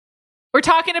We're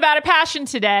talking about a passion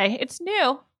today. It's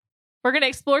new. We're going to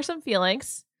explore some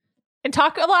feelings and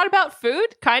talk a lot about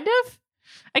food, kind of.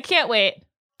 I can't wait.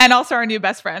 And also our new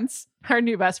best friends. Our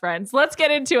new best friends. Let's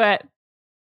get into it.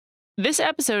 This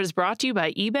episode is brought to you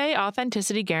by eBay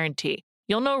Authenticity Guarantee.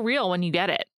 You'll know real when you get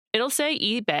it. It'll say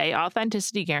eBay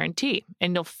Authenticity Guarantee,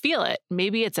 and you'll feel it.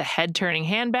 Maybe it's a head-turning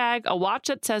handbag, a watch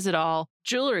that says it all,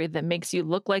 jewelry that makes you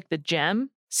look like the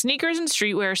gem. Sneakers and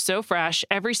streetwear so fresh,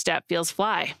 every step feels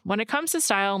fly. When it comes to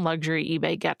style and luxury,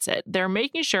 eBay gets it. They're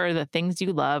making sure the things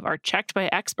you love are checked by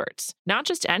experts. Not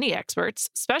just any experts,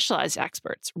 specialized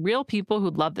experts, real people who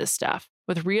love this stuff,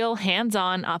 with real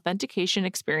hands-on authentication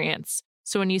experience.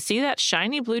 So when you see that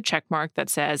shiny blue checkmark that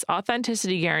says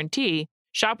Authenticity Guarantee,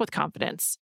 shop with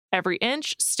confidence. Every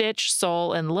inch, stitch,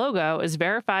 sole, and logo is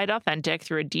verified authentic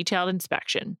through a detailed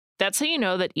inspection. That's how you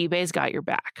know that eBay's got your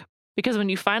back. Because when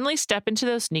you finally step into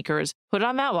those sneakers, put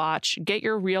on that watch, get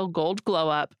your real gold glow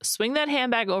up, swing that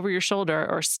handbag over your shoulder,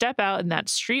 or step out in that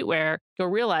streetwear, you'll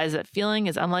realize that feeling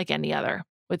is unlike any other.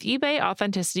 With eBay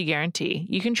Authenticity Guarantee,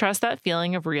 you can trust that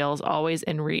feeling of real is always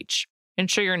in reach.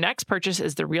 Ensure your next purchase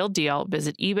is the real deal.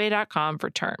 Visit ebay.com for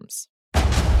terms.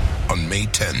 On May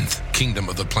 10th, Kingdom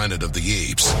of the Planet of the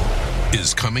Apes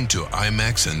is coming to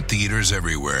IMAX and theaters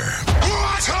everywhere.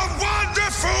 What a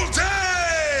wonderful day!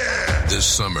 This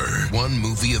summer, one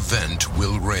movie event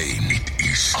will reign. It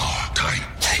is our time.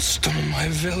 They stole my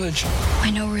village.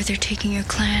 I know where they're taking your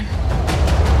clan.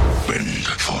 Bend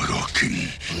for your king.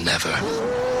 Never.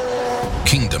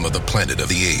 Kingdom of the Planet of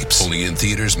the Apes. Only in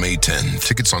theaters May 10th.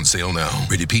 Tickets on sale now.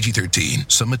 Rated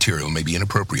PG-13. Some material may be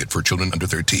inappropriate for children under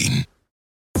 13.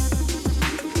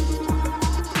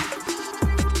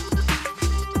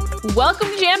 Welcome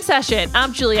to Jam Session.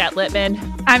 I'm Juliette Littman.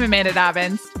 I'm Amanda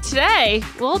Dobbins. Today,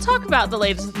 we'll talk about the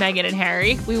latest with Meghan and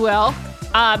Harry. We will.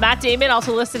 Matt Damon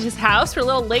also listed his house. We're a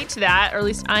little late to that, or at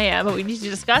least I am, but we need to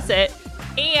discuss it.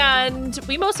 And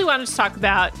we mostly wanted to talk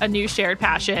about a new shared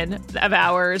passion of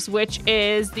ours, which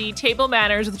is the Table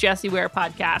Manners with Jessie Ware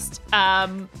podcast.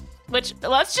 Which,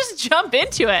 let's just jump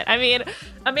into it. I mean,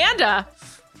 Amanda,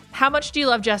 how much do you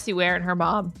love Jessie Ware and her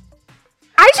mom?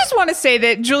 I just want to say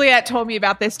that Juliette told me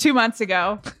about this 2 months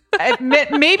ago.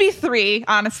 Maybe 3,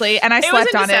 honestly. And I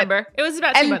slept on December. It was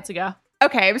about 2 months ago.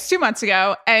 Okay, it was 2 months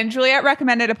ago. And Juliette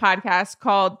recommended a podcast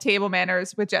called Table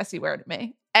Manners with Jessie Ware to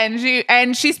me.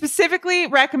 And she specifically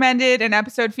recommended an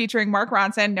episode featuring Mark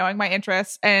Ronson, knowing my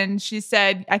interests. And she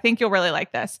said, I think you'll really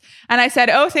like this. And I said,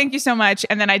 oh, thank you so much.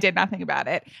 And then I did nothing about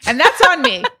it. And that's on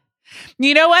me.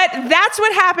 You know what? That's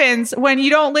what happens when you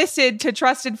don't listen to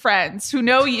trusted friends who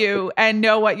know you and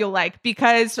know what you'll like.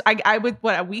 Because I would,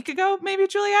 a week ago, maybe,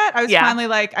 Juliette? I was finally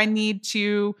like, I need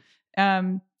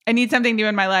something new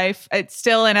in my life. It's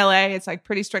still in LA. It's like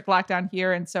pretty strict lockdown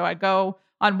here. And so I go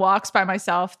on walks by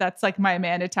myself. That's like my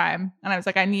Amanda time. And I was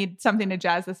like, I need something to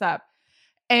jazz this up.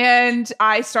 And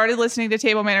I started listening to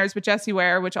Table Manners with Jessie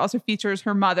Ware, which also features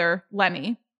her mother,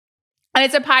 Lenny. And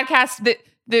it's a podcast that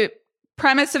the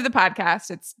premise of the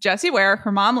podcast, it's Jessie Ware,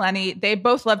 her mom, Lenny. They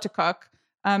both love to cook.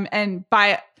 And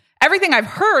by everything I've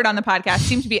heard on the podcast,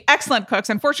 seem to be excellent cooks.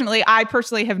 Unfortunately, I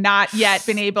personally have not yet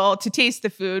been able to taste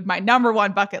the food. My number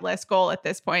one bucket list goal at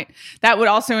this point. That would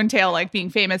also entail like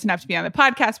being famous enough to be on the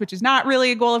podcast, which is not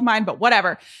really a goal of mine, but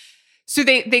whatever. So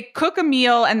they cook a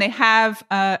meal and they have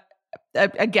a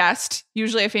guest,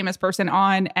 usually a famous person,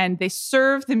 on, and they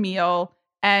serve the meal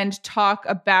and talk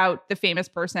about the famous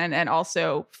person and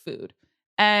also food.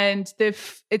 And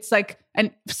it's like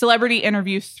a celebrity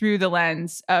interview through the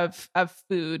lens of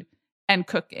food and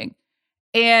cooking.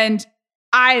 And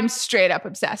I am straight up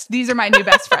obsessed. These are my new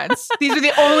best friends. These are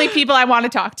the only people I want to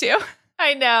talk to.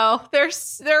 I know. They're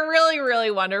really, really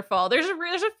wonderful. There's a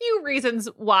few reasons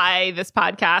why this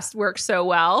podcast works so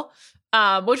well,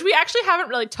 which we actually haven't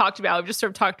really talked about. We've just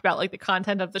sort of talked about like the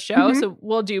content of the show. Mm-hmm. So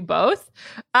we'll do both.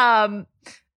 Are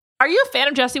you a fan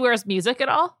of Jessie Ware's music at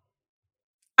all?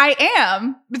 I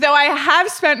am, though I have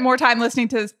spent more time listening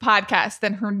to this podcast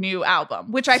than her new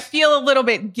album, which I feel a little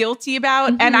bit guilty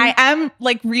about. Mm-hmm. And I am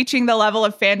like reaching the level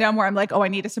of fandom where I'm like, oh, I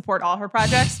need to support all her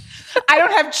projects. I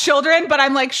don't have children, but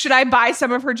I'm like, should I buy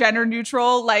some of her gender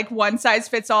neutral, like one size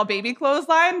fits all baby clothes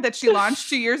line that she launched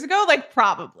 2 years ago? Like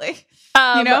probably,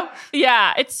 you know?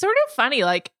 Yeah, it's sort of funny.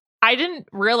 Like I didn't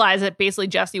realize that basically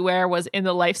Jessie Ware was in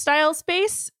the lifestyle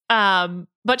space.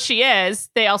 But she is.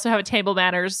 They also have a Table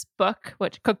Manners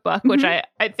cookbook, which I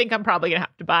think I'm probably gonna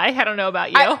have to buy. I don't know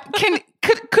about you.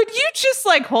 Could you just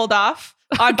like hold off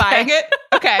on buying it?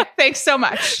 Okay, thanks so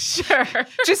much. Sure.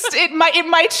 Just it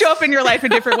might show up in your life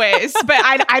in different ways, but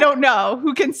I don't know.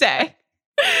 Who can say?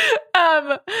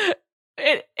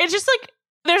 It's just like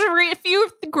there's a few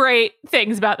great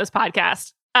things about this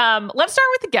podcast. Let's start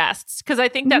with the guests, because I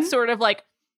think that's sort of like,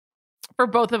 for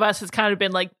both of us, has kind of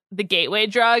been like the gateway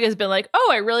drug, has been like, oh,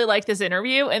 I really like this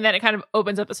interview. And then it kind of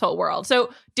opens up this whole world.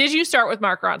 So did you start with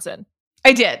Mark Ronson?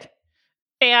 I did.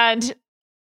 And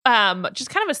just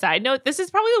kind of a side note, this is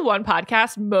probably the one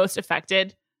podcast most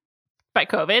affected by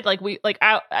COVID. Like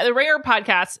the Ringer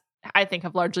podcasts, I think,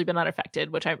 have largely been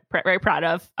unaffected, which I'm very proud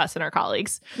of us and our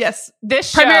colleagues. Yes. This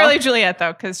show, primarily Juliet,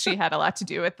 though, because she had a lot to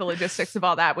do with the logistics of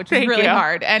all that, which was really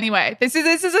hard. Anyway, this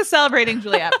is a celebrating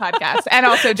Juliet podcast, and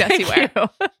also Jessie Ware.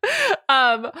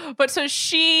 But so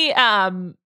she,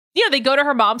 they go to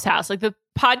her mom's house. Like, the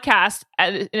podcast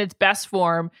in its best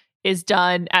form is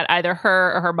done at either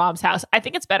her or her mom's house. I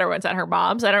think it's better when it's at her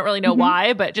mom's. I don't really know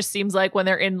why, but it just seems like when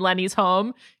they're in Lenny's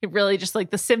home, it really just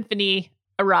like the symphony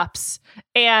erupts.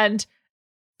 And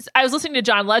I was listening to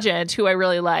John Legend, who I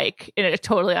really like in a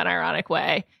totally unironic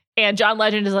way. And John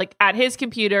Legend is like at his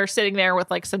computer sitting there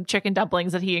with like some chicken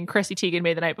dumplings that he and Chrissy Teigen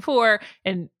made the night before.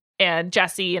 And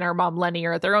Jessie and her mom Lenny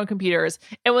are at their own computers.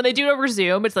 And when they do it over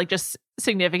Zoom, it's like just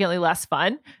significantly less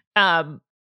fun.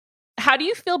 How do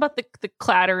you feel about the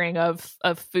clattering of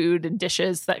food and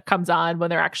dishes that comes on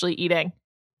when they're actually eating?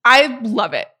 I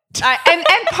love it. And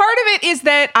part of it is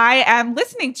that I am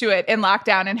listening to it in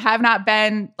lockdown and have not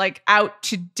been like out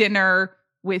to dinner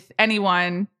with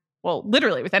anyone. Well,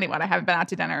 literally with anyone. I haven't been out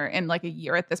to dinner in like a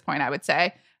year at this point, I would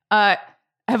say.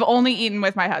 Have only eaten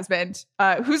with my husband,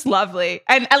 who's lovely.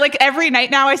 And like every night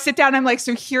now I sit down, I'm like,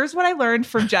 so here's what I learned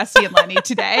from Jessie and Lenny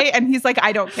today. And he's like,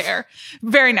 I don't care.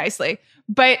 Very nicely.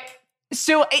 But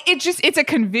so it's a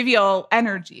convivial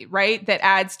energy, right? That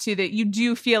adds to that. You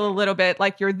do feel a little bit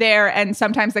like you're there. And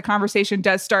sometimes the conversation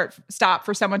does stop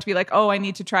for someone to be like, oh, I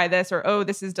need to try this, or, oh,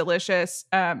 this is delicious.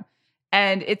 And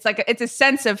it's like, it's a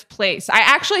sense of place. I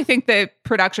actually think the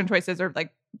production choices are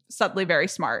like subtly very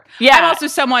smart. Yeah. I'm also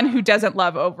someone who doesn't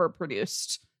love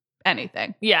overproduced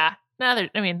anything. Yeah.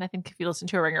 I think if you listen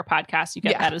to a Ringer podcast, you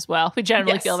get that as well. We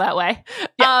generally feel that way.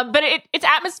 Yeah. But it's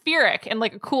atmospheric in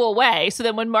like a cool way. So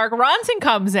then when Mark Ronson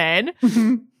comes in,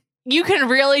 you can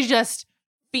really just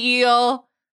feel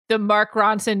the Mark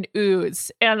Ronson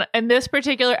ooze. And in this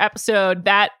particular episode,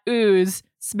 that ooze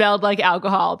smelled like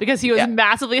alcohol because he was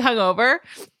massively hungover.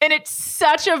 And it's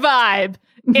such a vibe.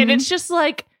 And it's just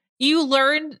like, you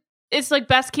learn, it's like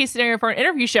best case scenario for an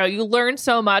interview show. You learn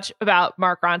so much about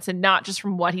Mark Ronson, not just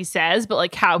from what he says, but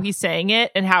like how he's saying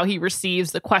it and how he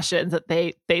receives the questions that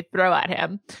they throw at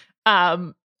him.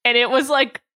 And it was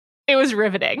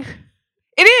riveting.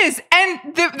 It is.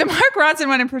 And the Mark Ronson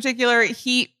one in particular,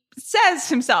 he says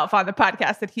himself on the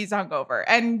podcast that he's hungover,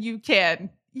 and you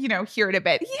can, hear it a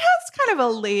bit. He has kind of a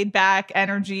laid back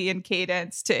energy and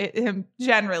cadence to him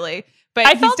generally, but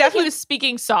I felt like he was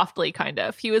speaking softly, kind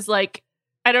of. He was like,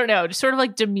 I don't know, just sort of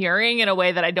like demurring in a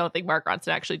way that I don't think Mark Ronson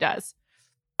actually does.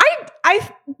 I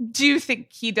do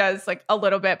think he does like a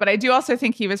little bit, but I do also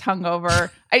think he was hungover.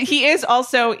 He is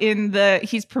also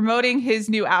he's promoting his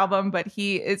new album, but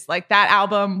he is like, that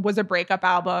album was a breakup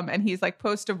album, and he's like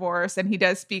post-divorce, and he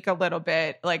does speak a little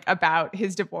bit like about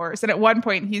his divorce. And at one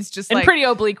point he's just in pretty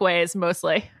oblique ways,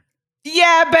 mostly.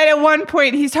 Yeah, but at one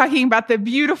point he's talking about the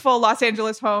beautiful Los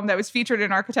Angeles home that was featured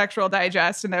in Architectural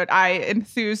Digest and that I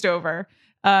enthused over.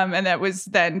 And that was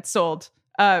then sold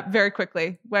very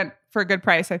quickly, went for a good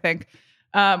price, I think.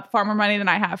 Far more money than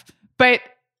I have. But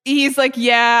he's like,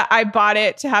 yeah, I bought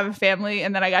it to have a family,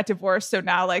 and then I got divorced. So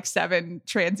now like 7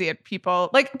 transient people,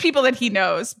 like people that he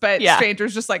knows, but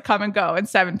strangers just like come and go, and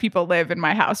 7 people live in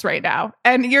my house right now.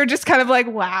 And you're just kind of like,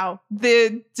 wow,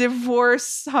 the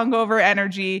divorce hungover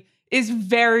energy is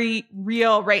very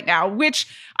real right now, which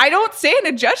I don't say in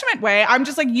a judgment way. I'm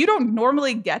just like, you don't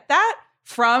normally get that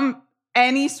from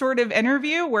any sort of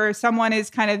interview where someone is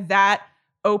kind of that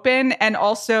open, and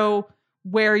also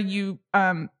where you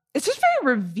it's just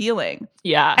very revealing.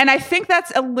 Yeah. And I think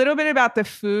that's a little bit about the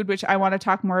food, which I want to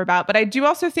talk more about, but I do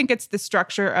also think it's the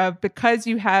structure of, because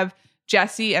you have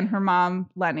Jessie and her mom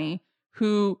Lenny,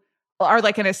 who are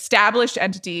like an established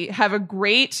entity, have a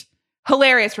great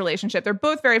hilarious relationship. They're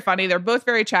both very funny, they're both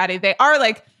very chatty. They are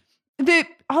like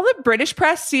all the British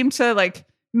press seem to like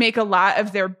make a lot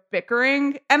of their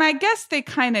bickering, and I guess they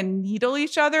kind of needle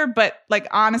each other, but like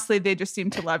honestly they just seem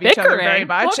to love each other very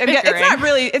much. What and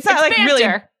bickering? It's not like banter.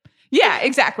 Really, yeah,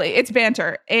 exactly, it's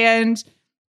banter.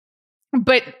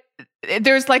 But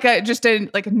there's like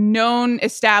a known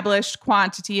established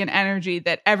quantity and energy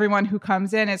that everyone who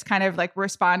comes in is kind of like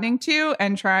responding to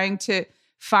and trying to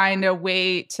find a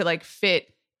way to like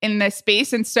fit in this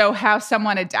space. And so how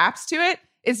someone adapts to it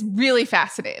is really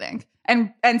fascinating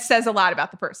and says a lot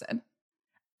about the person.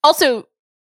 Also,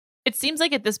 it seems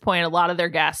like at this point, a lot of their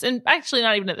guests, and actually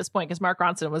not even at this point, because Mark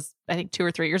Ronson was, I think, 2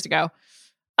 or 3 years ago.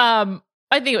 I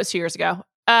think it was 2 years ago.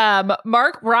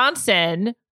 Mark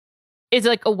Ronson is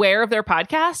like aware of their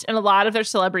podcast, and a lot of their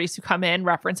celebrities who come in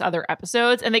reference other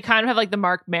episodes, and they kind of have like the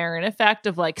Mark Maron effect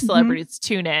of like celebrities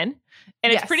tune in,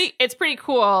 and it's pretty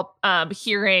cool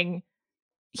hearing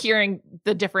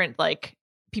the different like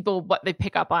people, what they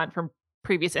pick up on from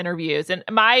previous interviews. And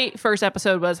my first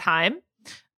episode was Haim,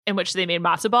 in which they made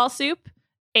matzo ball soup,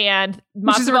 and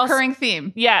which is a recurring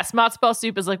theme. Yes, matzo ball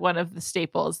soup is like one of the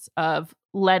staples of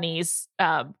Lenny's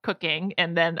cooking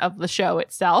and then of the show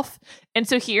itself. And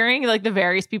so hearing like the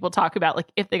various people talk about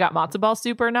like if they got matzo ball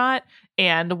soup or not,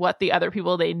 and what the other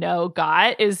people they know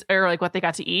got is, or like what they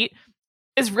got to eat,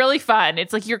 is really fun.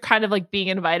 It's like you're kind of like being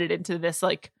invited into this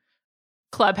like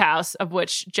clubhouse of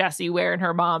which Jessie Ware and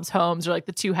her mom's homes are like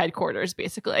the 2 headquarters,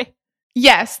 basically.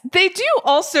 Yes, they do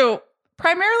also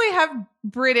primarily have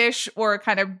British or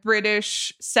kind of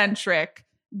British centric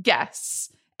guests.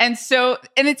 And so,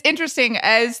 and it's interesting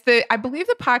as I believe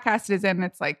the podcast is in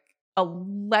its like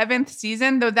 11th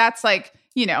season, though that's like,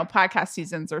 you know, podcast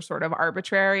seasons are sort of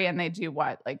arbitrary and they do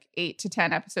like 8 to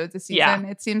 10 episodes a season,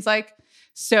 it seems like.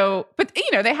 So, but you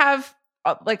know, they have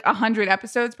like 100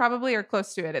 episodes probably or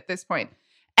close to it at this point.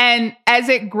 And as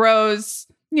it grows,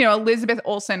 you know, Elizabeth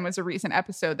Olsen was a recent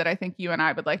episode that I think you and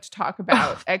I would like to talk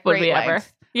about at great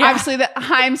length. Yeah. Obviously, the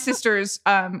Haim sisters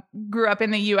grew up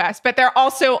in the U.S., but there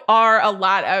also are a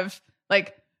lot of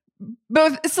like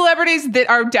both celebrities that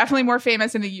are definitely more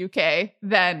famous in the U.K.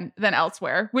 than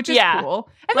elsewhere, which is cool.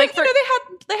 And like, you know,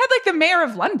 they had like the mayor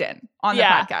of London on the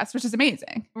podcast, which is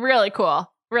amazing. Really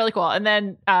cool. Really cool. And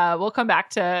then we'll come back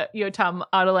to Yotam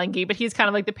Ottolenghi, but he's kind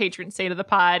of like the patron saint of the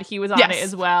pod. He was on it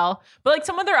as well. But like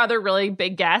some of their other really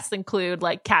big guests include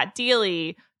like Kat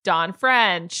Deely, Dawn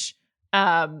French,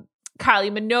 Kylie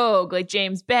Minogue, like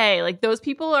James Bay. Like those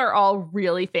people are all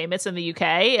really famous in the UK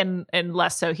and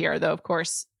less so here, though, of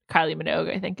course. Kylie Minogue,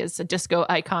 I think, is a disco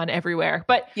icon everywhere.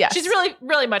 But she's really,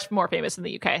 really much more famous in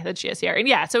the UK than she is here.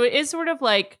 And so it is sort of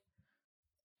like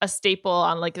a staple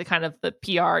on like the kind of the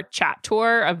PR chat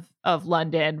tour of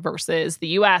London versus the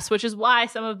US, which is why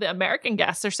some of the American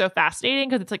guests are so fascinating,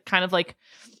 because it's like kind of like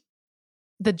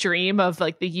the dream of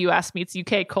like the US meets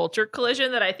UK culture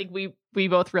collision that I think we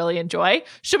both really enjoy.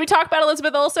 Should we talk about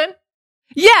Elizabeth Olsen?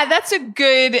 Yeah, that's a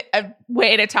good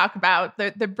way to talk about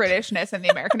the Britishness and the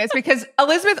Americanness, because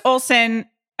Elizabeth Olsen,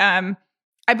 I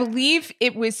believe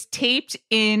it was taped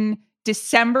in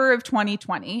December of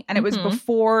 2020, and it was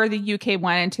before the UK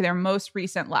went into their most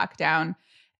recent lockdown.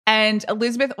 And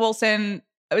Elizabeth Olsen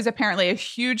was apparently a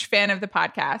huge fan of the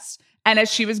podcast. And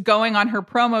as she was going on her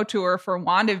promo tour for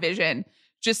WandaVision,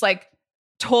 just like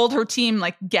told her team,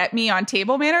 like, get me on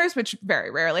Table Manners, which very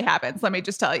rarely happens. Let me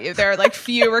just tell you, there are like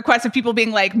few requests of people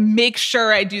being like, make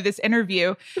sure I do this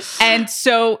interview. And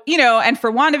so, you know, and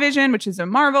for WandaVision, which is a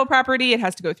Marvel property, it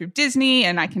has to go through Disney.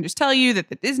 And I can just tell you that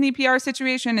the Disney PR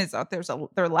situation is there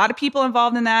are a lot of people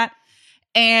involved in that.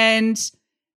 And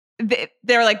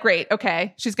they're like, great,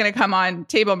 okay, she's going to come on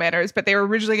Table Manners, but they were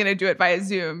originally going to do it via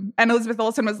Zoom. And Elizabeth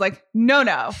Olsen was like, no,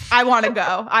 I want to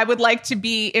go. I would like to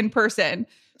be in person.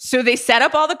 So they set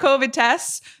up all the COVID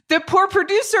tests. The poor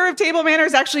producer of Table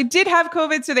Manners actually did have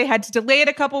COVID, so they had to delay it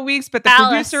a couple weeks, but the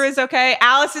producer is okay.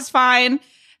 Alice is fine.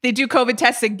 They do COVID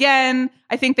tests again.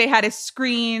 I think they had a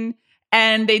screen,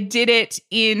 and they did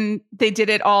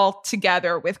it all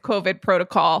together with COVID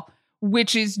protocol,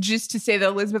 which is just to say that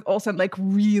Elizabeth Olsen like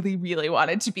really, really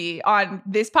wanted to be on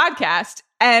this podcast.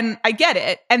 And I get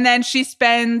it. And then she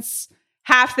spends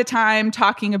half the time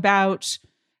talking about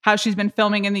how she's been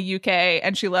filming in the UK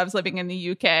and she loves living in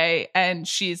the UK, and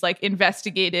she's like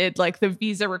investigated like the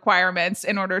visa requirements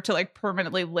in order to like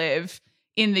permanently live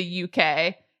in the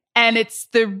UK. And it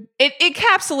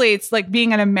encapsulates like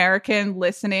being an American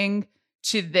listening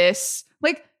to this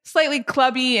like slightly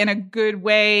clubby in a good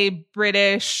way,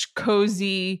 British,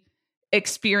 cozy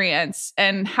experience,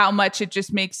 and how much it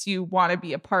just makes you want to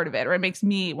be a part of it, or it makes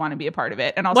me want to be a part of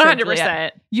it. And also 100%.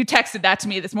 Juliet, you texted that to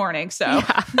me this morning, so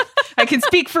yeah. I can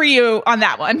speak for you on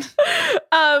that one.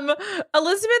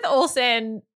 Elizabeth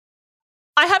Olsen,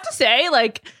 I have to say,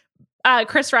 like,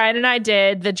 Chris Ryan and I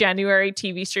did the January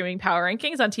TV streaming power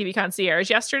rankings on TV Concierge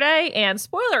yesterday, and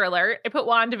spoiler alert, I put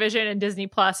WandaVision and Disney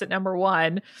Plus at number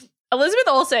 1. Elizabeth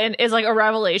Olsen is like a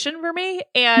revelation for me.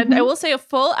 And I will say a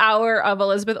full hour of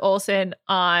Elizabeth Olsen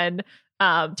on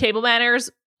Table Manners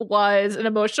was an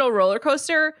emotional roller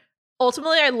coaster.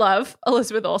 Ultimately, I love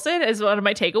Elizabeth Olsen is one of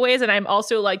my takeaways. And I'm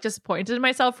also like disappointed in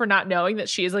myself for not knowing that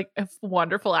she is like a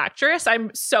wonderful actress. I'm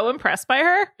so impressed by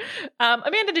her.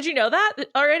 Amanda, did you know that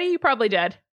already? You probably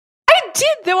did. I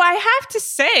did, though. I have to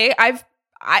say,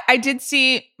 I did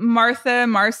see Martha,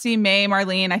 Marcy, May,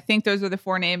 Marlene. I think those are the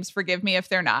 4 names. Forgive me if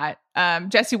they're not.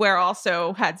 Jessie Ware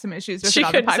also had some issues with it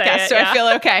on the podcast, so I feel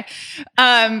okay.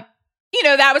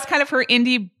 That was kind of her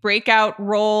indie breakout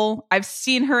role. I've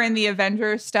seen her in the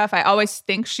Avengers stuff. I always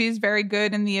think she's very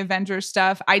good in the Avengers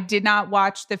stuff. I did not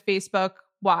watch the Facebook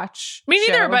Watch. Me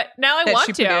neither, but now I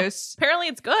want to. Produced. Apparently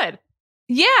it's good.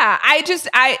 Yeah,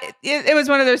 it was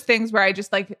one of those things where I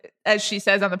just, like, as she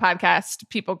says on the podcast,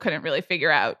 people couldn't really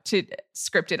figure out to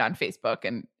script it on Facebook,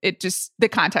 and the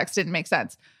context didn't make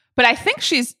sense. But I think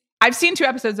I've seen 2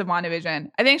 episodes of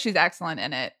WandaVision. I think she's excellent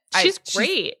in it. She's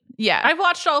great. Yeah. I've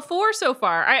watched all 4 so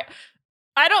far.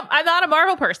 I'm not a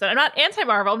Marvel person. I'm not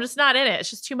anti-Marvel. I'm just not in it. It's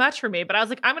just too much for me. But I was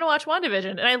like, I'm going to watch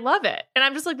WandaVision, and I love it. And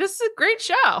I'm just like, this is a great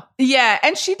show. Yeah.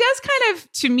 And she does kind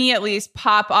of, to me at least,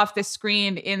 pop off the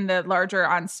screen in the larger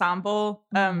ensemble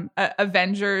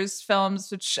Avengers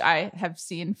films, which I have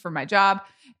seen for my job.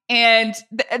 And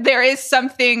there is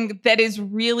something that is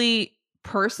really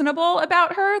personable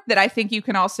about her that I think you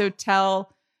can also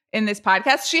tell in this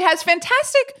podcast. She has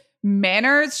fantastic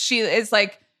manners. She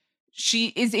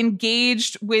is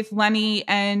engaged with Lenny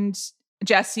and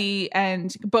Jesse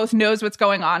and both knows what's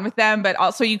going on with them, but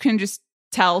also you can just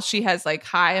tell she has, like,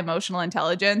 high emotional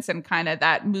intelligence and kind of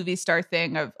that movie star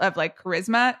thing of like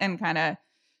charisma and kind of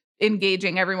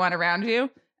engaging everyone around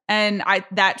you. And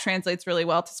that translates really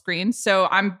well to screen. So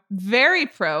I'm very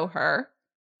pro her.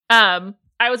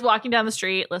 I was walking down the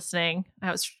street listening.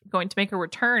 I was going to make a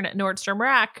return at Nordstrom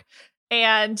Rack,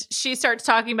 and she starts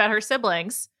talking about her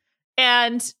siblings.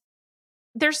 And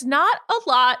there's not a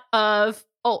lot of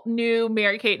new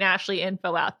Mary-Kate and Ashley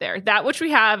info out there. That which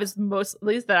we have is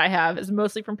mostly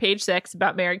from Page 6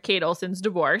 about Mary-Kate Olsen's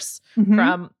divorce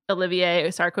from Olivier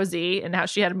Sarkozy and how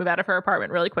she had to move out of her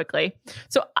apartment really quickly.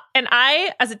 So, and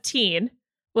I, as a teen,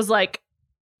 was like,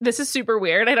 this is super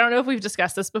weird. I don't know if we've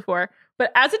discussed this before,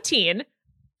 but as a teen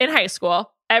in high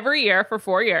school, every year for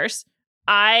 4 years,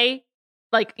 I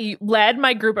led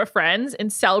my group of friends in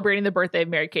celebrating the birthday of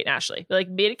Mary-Kate and Ashley. We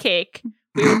made a cake.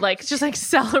 We would just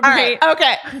celebrate. All right,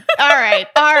 okay. All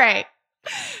right.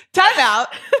 Time out.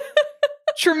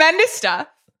 Tremendous stuff.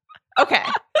 Okay.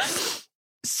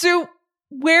 So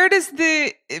where does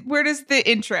the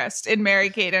interest in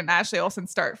Mary-Kate and Ashley Olsen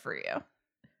start for you?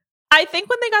 I think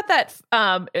when they got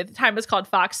that, at the time it was called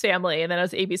Fox Family, and then it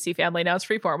was ABC Family. Now it's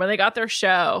Freeform. When they got their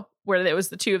show where it was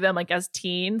the 2 of them, as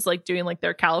teens, doing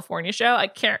their California show. I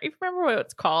can't even remember what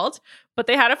it's called, but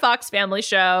they had a Fox Family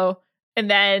show. And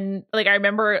then I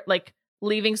remember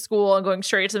leaving school and going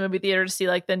straight to the movie theater to see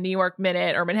the New York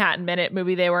Minute or Manhattan Minute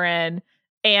movie they were in.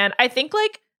 And I think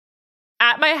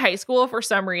at my high school, for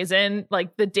some reason,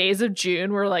 the days of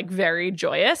June were very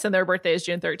joyous, and their birthday is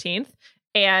June 13th.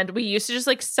 And we used to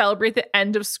just celebrate the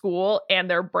end of school and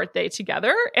their birthday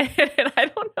together. And I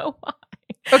don't know why.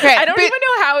 Okay. I don't even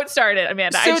know how it started,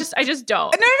 Amanda. So, I just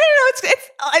don't. No.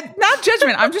 It's not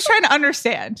judgment. I'm just trying to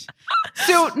understand.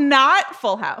 So not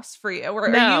Full House for you. Are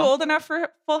you old enough for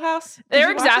Full House?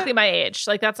 They're exactly my age.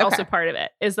 That's also part of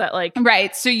it. Is that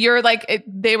right. So you're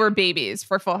they were babies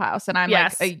for Full House, and I'm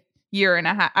a year and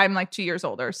a half. I'm 2 years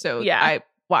older. So yeah. I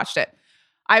watched it.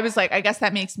 I was I guess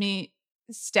that makes me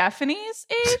Stephanie's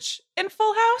age in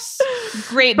Full House.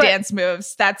 Great dance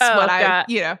moves. That's what I,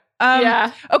 yeah.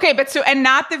 Okay, but and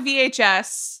not the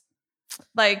VHS,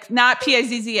 not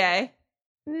PIZZA.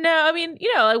 No, I mean,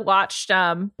 I watched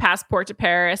Passport to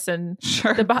Paris and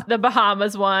the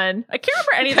Bahamas one. I can't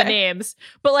remember any of the names,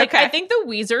 but I think the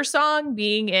Weezer song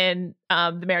being in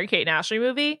the Mary-Kate and Ashley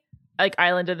movie,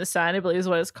 Island in the Sun, I believe is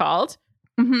what it's called.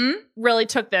 Really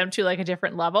took them to a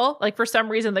different level. For some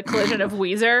reason, the collision of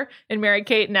Weezer and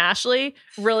Mary-Kate and Ashley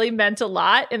really meant a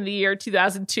lot in the year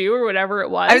 2002 or whatever it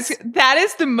was. That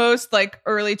is the most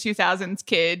early 2000s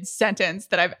kid sentence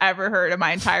that I've ever heard in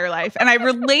my entire life. And I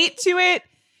relate to it,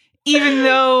 even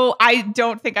though I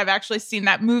don't think I've actually seen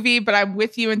that movie, but I'm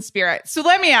with you in spirit. So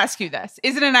let me ask you this.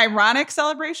 Is it an ironic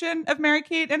celebration of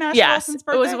Mary-Kate and Ashley Olsen's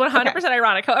birthday? It was 100%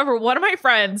 ironic. However, one of my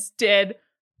friends did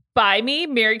buy me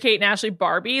Mary-Kate and Ashley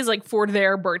Barbies for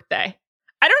their birthday.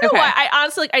 I don't know why. I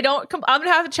honestly I'm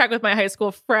gonna have to check with my high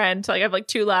school friend. I have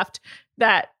 2 left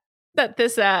that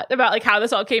this about how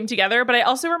this all came together. But I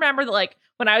also remember that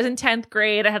when I was in 10th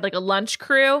grade, I had a lunch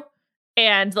crew,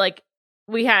 and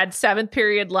we had 7th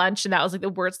period lunch, and that was the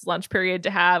worst lunch period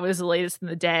to have. It was the latest in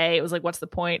the day. It was what's the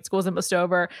point? School's almost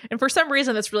over. And for some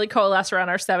reason, this really coalesced around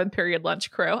our 7th period lunch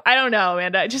crew. I don't know,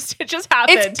 Amanda. It just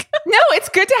happened. It's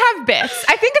good to have bits.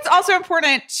 I think it's also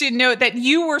important to note that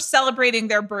you were celebrating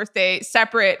their birthday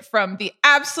separate from the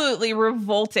absolutely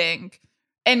revolting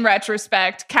in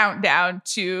retrospect, countdown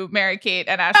to Mary-Kate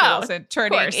and Ashley Olsen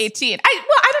turning course. 18. I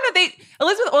don't know.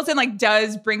 Elizabeth Olsen like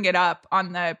does bring it up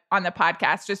on the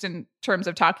podcast, just in terms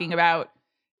of talking about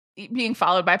being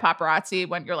followed by paparazzi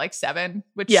when you're like 7,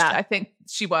 which I think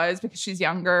she was because she's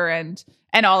younger and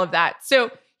all of that.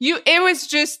 So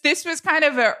this was kind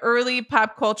of an early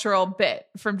pop cultural bit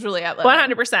from Juliette Lewin.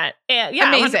 100%. And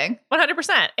amazing.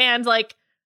 100%. And like,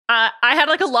 I had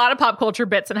like a lot of pop culture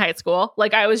bits in high school.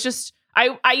 Like I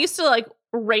used to like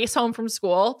race home from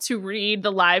school to read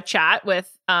the live chat with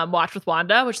Watch with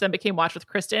Wanda, which then became Watch with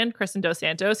Kristen Dos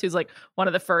Santos, who's like one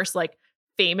of the first like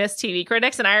famous TV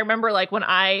critics. And I remember like when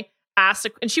I asked,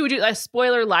 and she would do a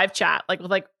spoiler live chat, like with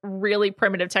like really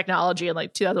primitive technology in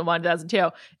like 2001, 2002.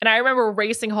 And I remember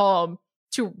racing home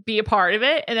to be a part of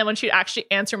it. And then when she'd actually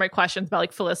answer my questions about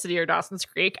like Felicity or Dawson's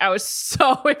Creek, I was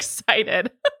so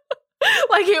excited.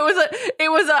 Like it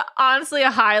was honestly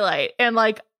a highlight. And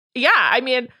like, yeah, I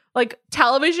mean, like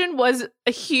television was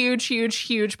a huge, huge,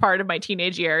 huge part of my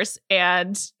teenage years.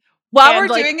 And while we're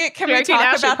like, doing it, can we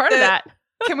talk about part of that?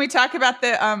 Can we talk about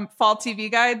the fall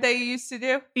TV guide they used to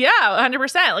do? Yeah,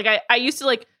 100%. Like I used to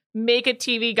like make a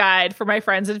TV guide for my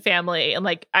friends and family, and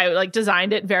like I like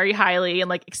designed it very highly in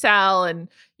like Excel and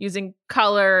using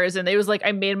colors, and it was like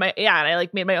I made my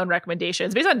own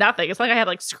recommendations based on nothing. It's like I had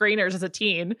like screeners as a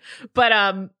teen, but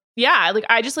like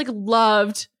I just like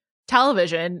loved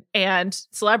television and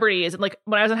celebrities. And like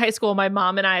when I was in high school, my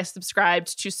mom and I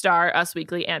subscribed to Star, Us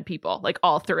Weekly, and People, like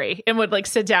all 3, and would like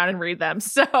sit down and read them.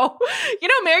 So,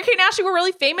 Mary-Kate and Ashley were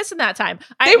really famous in that time.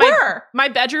 They were. My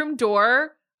bedroom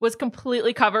door was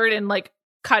completely covered in like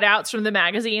cutouts from the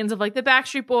magazines of like the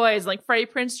Backstreet Boys, like Freddie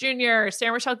Prinze Jr.,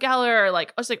 Sarah Michelle Gellar,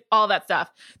 like just like all that stuff.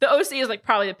 The OC is like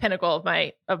probably the pinnacle of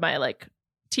my like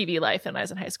TV life. And when I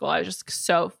was in high school, I was just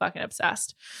so fucking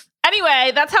obsessed.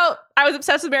 Anyway, that's how I was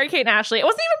obsessed with Mary-Kate and Ashley. I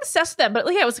wasn't even obsessed with them, but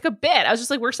yeah, it was like a bit. I was just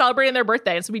like, we're celebrating their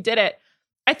birthday. And so we did it,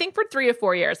 I think, for 3 or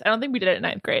 4 years. I don't think we did it in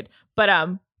 9th grade. But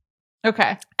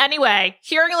okay. Anyway,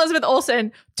 hearing Elizabeth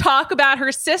Olsen talk about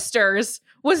her sisters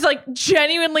was like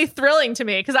genuinely thrilling to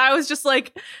me, because I was just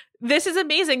like, this is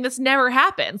amazing. This never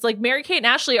happens. Like Mary-Kate and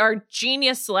Ashley are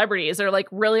genius celebrities. They're like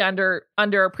really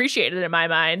underappreciated in my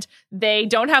mind. They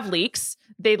don't have leaks.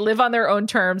 They live on their own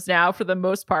terms now for the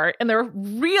most part. And they're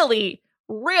really,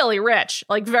 really rich,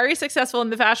 like very successful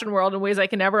in the fashion world in ways I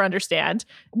can never understand.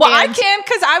 Well, I can,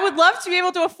 because I would love to be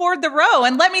able to afford the row.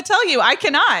 And let me tell you, I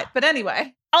cannot. But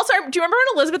anyway. Also, do you remember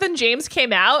when Elizabeth and James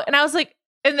came out? And I was like,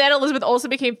 and then Elizabeth Olsen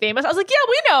became famous. I was like, yeah,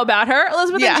 we know about her.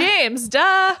 Elizabeth and James,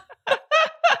 duh.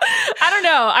 I don't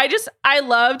know. I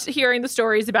loved hearing the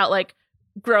stories about like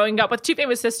growing up with 2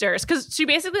 famous sisters, because she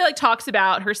basically like talks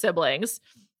about her siblings.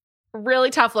 Really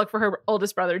tough look for her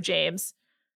oldest brother, James.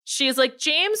 She's like,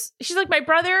 my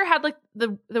brother had like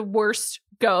the worst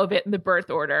go of it in the birth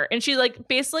order. And she like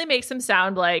basically makes him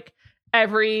sound like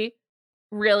every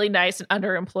really nice and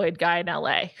underemployed guy in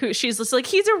LA, who she's just like,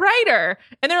 he's a writer.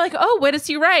 And they're like, oh, what does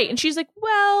he write? And she's like,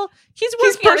 well, he's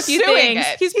working on a few things.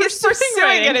 He's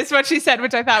pursuing it is what she said,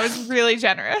 which I thought was really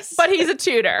generous. But he's a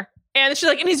tutor. And she's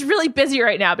like, and he's really busy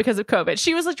right now because of COVID.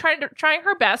 She was like trying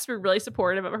her best to be really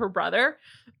supportive of her brother.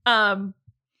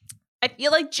 I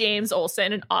feel like James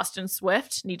Olsen and Austin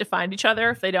Swift need to find each other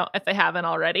if they haven't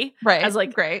already. Right. As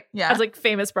like great. Yeah. As like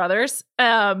famous brothers.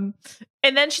 And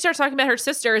then she starts talking about her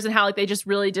sisters and how like they just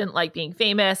really didn't like being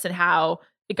famous, and how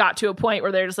it got to a point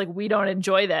where they're just like, we don't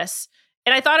enjoy this.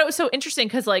 And I thought it was so interesting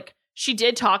because like she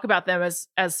did talk about them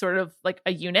as sort of like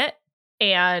a unit,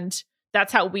 and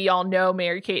that's how we all know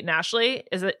Mary-Kate and Ashley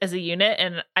as a unit.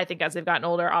 And I think as they've gotten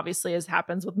older, obviously, as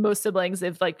happens with most siblings,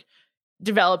 they've like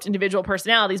developed individual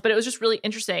personalities. But it was just really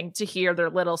interesting to hear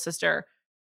their little sister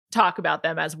talk about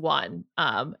them as one.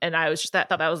 And I was just thought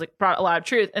that was like brought a lot of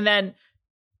truth. And then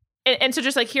and so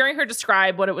just like hearing her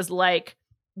describe what it was like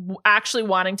actually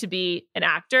wanting to be an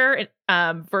actor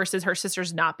versus her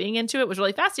sisters not being into it was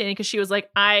really fascinating, because she was like,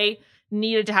 I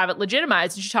needed to have it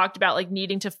legitimized. And she talked about like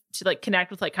needing to like connect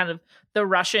with like kind of the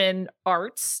Russian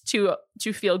arts to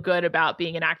feel good about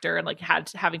being an actor, and like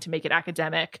having to make it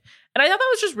academic. And I thought that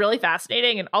was just really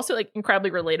fascinating and also like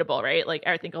incredibly relatable, right? Like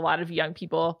I think a lot of young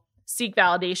people seek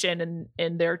validation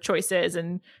in their choices,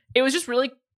 and it was just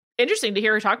really interesting to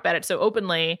hear her talk about it so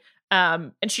openly.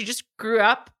 And she just grew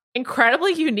up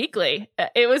incredibly uniquely.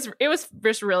 It was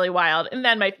just really wild. And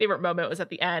then my favorite moment was at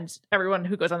the end. Everyone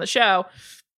who goes on the show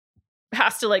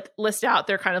has to like list out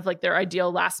their kind of like their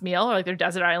ideal last meal, or like their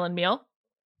desert island meal.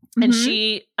 Mm-hmm.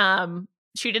 And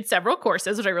she did several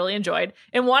courses, which I really enjoyed.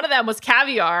 And one of them was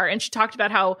caviar. And she talked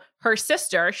about how her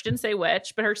sister, she didn't say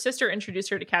which, but her sister introduced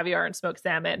her to caviar and smoked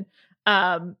salmon.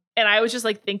 And I was just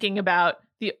like thinking about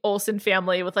the Olsen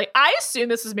family with like, I assume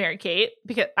this was Mary Kate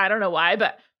because I don't know why,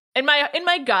 but in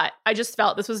my gut, I just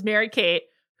felt this was Mary Kate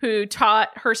who taught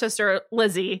her sister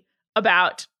Lizzie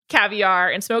about caviar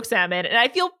and smoked salmon. And I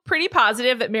feel pretty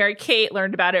positive that Mary Kate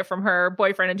learned about it from her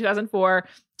boyfriend in 2004,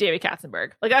 David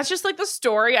Katzenberg. Like, that's just like the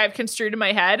story I've construed in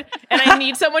my head. And I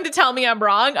need someone to tell me I'm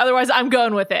wrong. Otherwise, I'm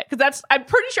going with it. Because I'm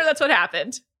pretty sure that's what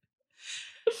happened.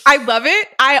 I love it.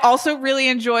 I also really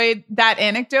enjoyed that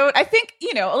anecdote. I think,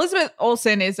 Elizabeth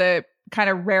Olsen is a kind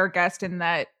of rare guest in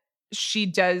that she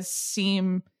does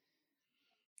seem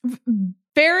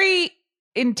very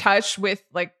in touch with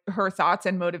like her thoughts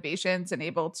and motivations and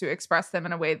able to express them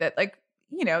in a way that like,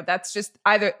 that's just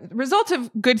either the result of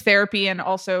good therapy, and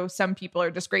also some people are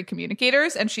just great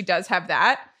communicators. And she does have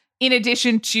that, in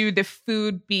addition to the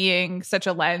food being such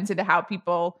a lens into how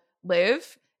people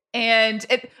live. And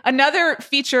another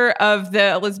feature of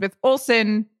the Elizabeth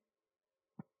Olsen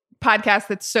podcast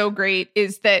that's so great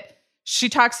is that she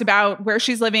talks about where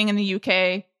she's living in the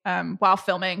UK while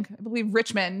filming, I believe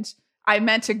Richmond. I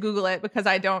meant to Google it because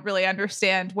I don't really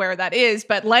understand where that is.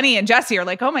 But Lenny and Jesse are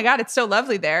like, oh my God, it's so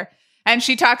lovely there. And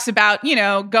she talks about,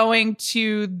 going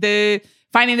to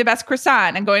finding the best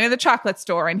croissant and going to the chocolate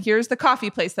store. And here's the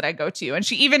coffee place that I go to. And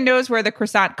she even knows where the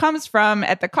croissant comes from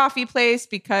at the coffee place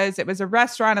because it was a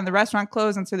restaurant and the restaurant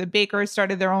closed. And so the bakers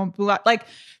started their own boulot. Like,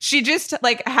 she just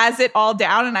like has it all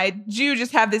down. And I do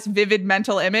just have this vivid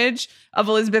mental image of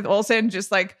Elizabeth Olsen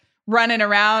just like running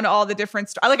around all the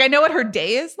different like, I know what her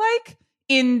day is like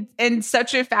in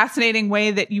such a fascinating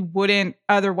way that you wouldn't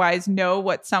otherwise know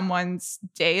what someone's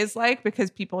day is like,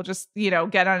 because people just,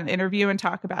 get on an interview and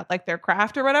talk about like their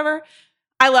craft or whatever.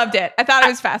 I loved it. I thought it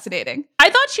was fascinating. I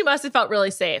thought she must have felt really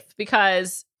safe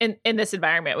because in this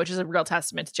environment, which is a real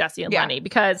testament to Jesse and Lenny,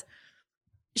 because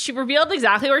she revealed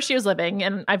exactly where she was living.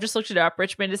 And I've just looked it up.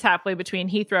 Richmond is halfway between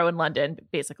Heathrow and London,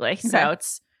 basically. Okay. So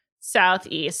it's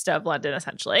southeast of London,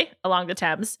 essentially, along the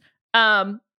Thames.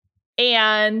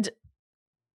 And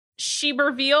she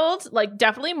revealed like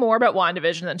definitely more about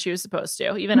WandaVision than she was supposed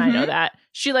to. Even I know that.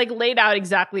 She like laid out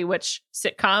exactly which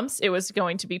sitcoms it was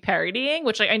going to be parodying,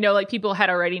 which like I know like people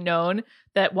had already known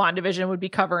that WandaVision would be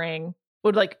covering,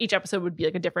 like each episode would be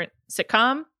like a different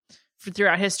sitcom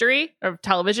throughout history of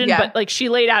television. Yeah. But like she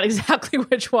laid out exactly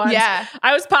which ones. Yeah.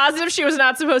 I was positive she was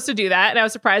not supposed to do that. And I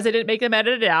was surprised they didn't make them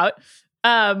edit it out.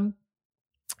 And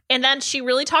then she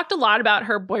really talked a lot about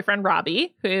her boyfriend,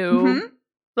 Robbie, who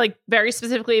like very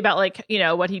specifically about like,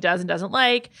 what he does and doesn't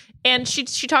like. And she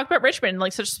talked about Richmond in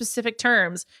like such specific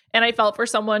terms. And I felt for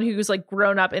someone who's like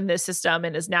grown up in this system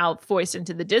and is now foisted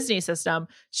into the Disney system,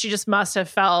 she just must have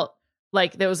felt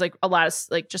like there was like a lot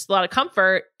of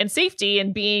comfort and safety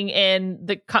in being in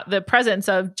the presence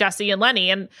of Jesse and Lenny.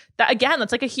 And that, again,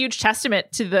 that's like a huge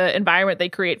testament to the environment they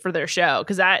create for their show.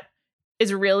 Cause that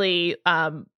is really,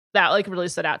 that like really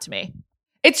stood out to me.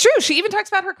 It's true. She even talks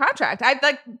about her contract.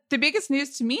 The biggest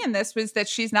news to me in this was that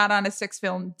she's not on a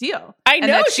 6-film deal. I know, and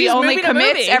that she only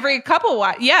commits movie every couple.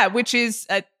 Yeah, which is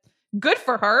good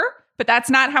for her. But that's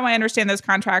not how I understand those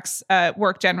contracts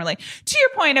work generally. To your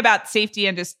point about safety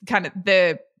and just kind of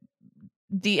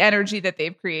the energy that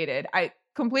they've created, I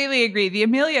completely agree. The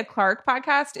Emilia Clarke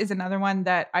podcast is another one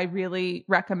that I really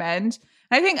recommend.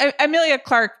 And I think Emilia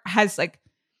Clarke has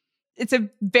it's a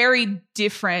very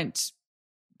different.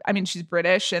 I mean, she's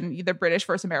British, and the British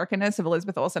versus Americanness of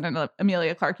Elizabeth Olsen and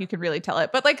Emilia Clarke, you can really tell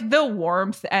it. But like the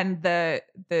warmth and the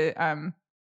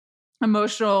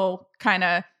emotional kind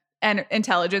of and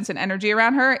intelligence and energy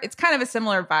around her, it's kind of a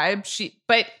similar vibe.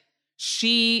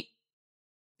 She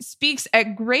speaks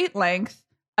at great length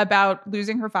about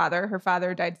losing her father. Her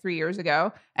father died 3 years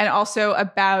ago, and also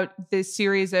about this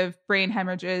series of brain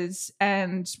hemorrhages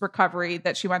and recovery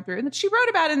that she went through and that she wrote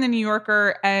about in the New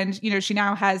Yorker. And, she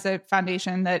now has a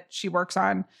foundation that she works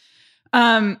on,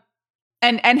 and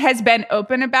has been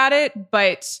open about it.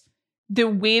 But the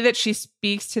way that she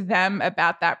speaks to them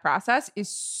about that process is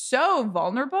so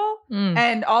vulnerable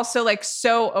and also like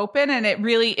so open. And it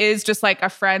really is just like a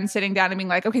friend sitting down and being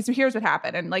like, okay, so here's what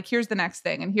happened. And like, here's the next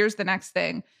thing. And here's the next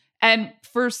thing. And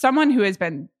for someone who has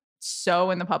been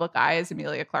so in the public eye as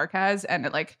Emilia Clarke has, and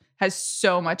it like has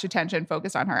so much attention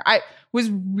focused on her, I was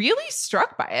really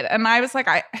struck by it. And I was like,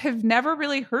 I have never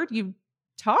really heard you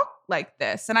talk like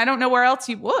this. And I don't know where else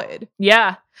you would.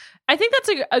 Yeah. I think that's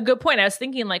a good point. I was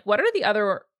thinking like, what are the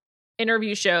other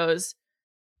interview shows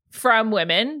from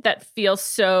women that feel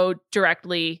so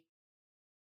directly,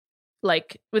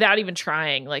 like without even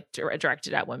trying, like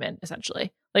directed at women,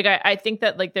 essentially? Like, I think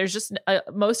that like there's just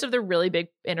most of the really big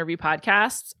interview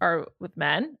podcasts are with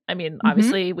men. I mean,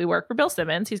 obviously we work for Bill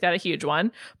Simmons. He's got a huge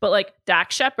one, but like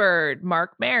Dax Shepard,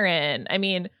 Mark Maron. I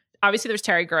mean, obviously there's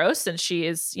Terry Gross, and she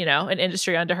is, you know, an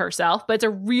industry unto herself, but it's a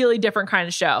really different kind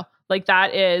of show. Like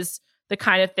that is the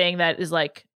kind of thing that is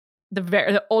like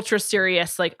the ultra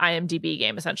serious, like IMDb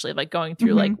game, essentially, like going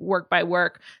through like work by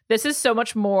work. This is so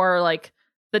much more like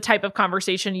the type of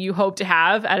conversation you hope to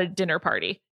have at a dinner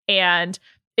party. And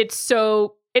it's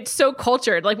so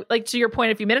cultured, like to your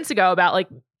point a few minutes ago about like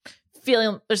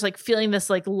feeling this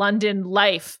like London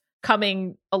life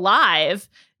coming alive.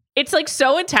 It's like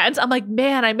so intense. I'm like,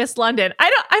 man, I miss London.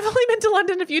 I've only been to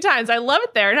London a few times. I love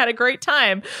it there and had a great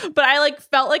time. But I like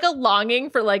felt like a longing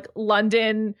for like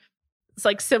London,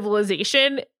 like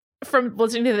civilization from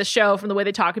listening to the show, from the way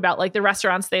they talk about like the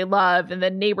restaurants they love and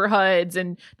the neighborhoods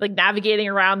and like navigating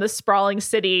around this sprawling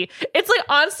city. It's like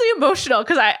honestly emotional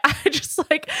because I just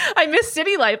like, I miss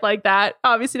city life like that,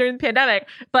 obviously during the pandemic.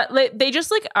 But they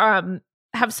just like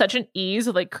have such an ease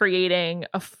of like creating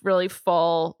a really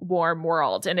full, warm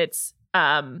world. And it's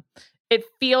it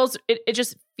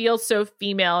just feels so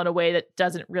female in a way that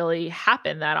doesn't really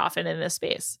happen that often in this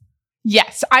space.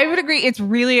 Yes, I would agree. It's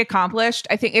really accomplished.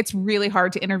 I think it's really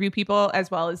hard to interview people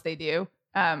as well as they do,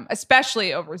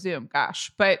 especially over Zoom.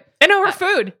 Gosh, and over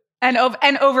food, and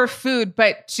over food.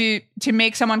 But to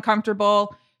make someone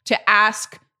comfortable, to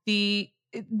ask the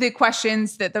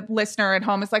questions that the listener at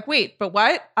home is like, wait, but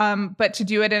what? But to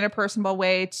do it in a personable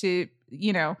way, to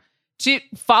to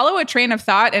follow a train of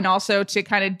thought, and also to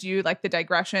kind of do like the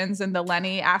digressions and the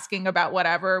Lenny asking about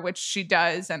whatever, which she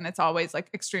does. And it's always like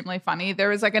extremely funny. There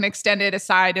was like an extended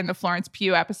aside in the Florence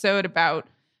Pugh episode about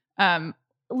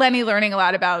Lenny learning a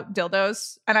lot about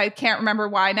dildos. And I can't remember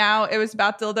why now it was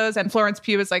about dildos. And Florence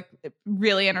Pugh was like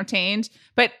really entertained.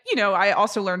 But, I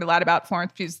also learned a lot about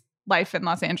Florence Pugh's life in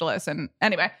Los Angeles. And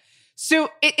anyway, so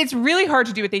it's really hard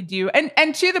to do what they do.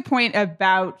 And to the point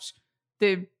about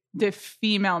the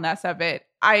femaleness of it,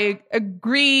 I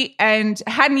agree, and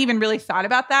hadn't even really thought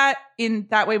about that in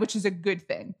that way, which is a good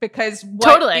thing, because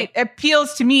what it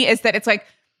appeals to me is that it's like,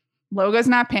 logo's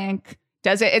not pink,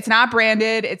 it's not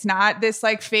branded, it's not this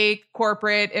like fake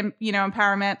corporate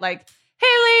empowerment, like, hey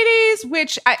ladies,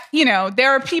 which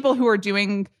there are people who are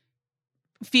doing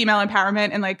female empowerment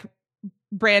and like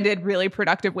branded really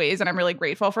productive ways, and I'm really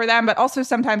grateful for them. But also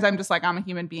sometimes I'm just like, I'm a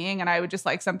human being and I would just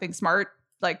like something smart,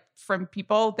 like from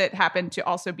people that happen to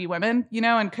also be women,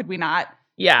 and could we not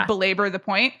belabor the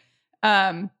point?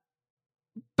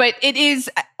 But it is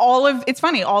it's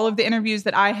funny, all of the interviews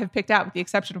that I have picked out, with the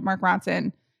exception of Mark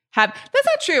Ronson, that's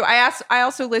not true. I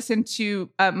also listened to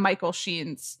Michael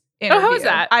Sheen's interview. Oh, how was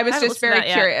that? I was just very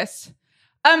curious.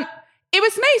 It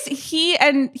was nice. He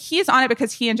is on it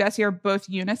because he and Jesse are both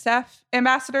UNICEF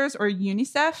ambassadors, or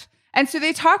UNICEF. And so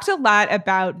they talked a lot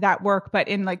about that work, but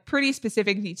in like pretty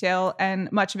specific detail.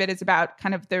 And much of it is about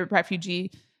kind of the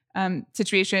refugee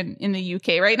situation in the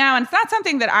UK right now. And it's not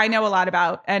something that I know a lot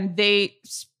about. And they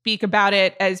speak about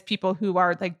it as people who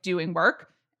are like doing work.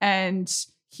 And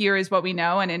here is what we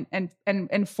know, and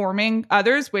informing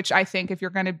others, which I think if you're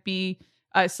going to be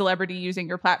a celebrity using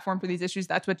your platform for these issues,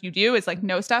 that's what you do, is like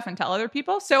know stuff and tell other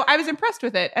people. So I was impressed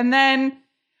with it. And then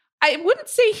I wouldn't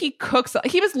say he cooks.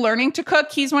 He was learning to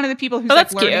cook. He's one of the people who's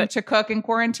like learning to cook in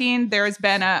quarantine. There has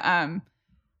been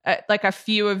a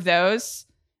few of those,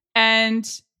 and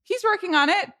he's working on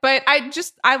it. But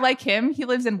I like him. He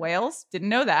lives in Wales. Didn't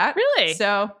know that. Really?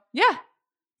 So yeah,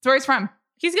 that's where he's from.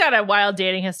 He's got a wild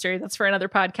dating history. That's for another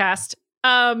podcast.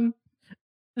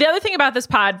 The other thing about this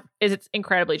pod is it's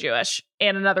incredibly Jewish,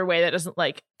 and another way that doesn't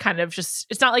like kind of just,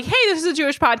 it's not like, hey, this is a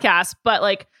Jewish podcast, but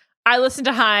like, I listened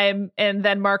to Haim and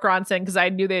then Mark Ronson because I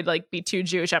knew they'd like be two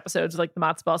Jewish episodes, like the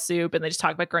matzo ball soup, and they just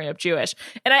talk about growing up Jewish.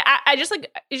 And I just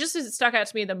like, it just stuck out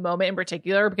to me in the moment in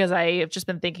particular, because I have just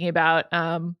been thinking about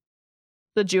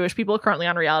the Jewish people currently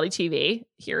on reality TV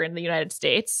here in the United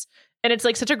States. And it's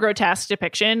like such a grotesque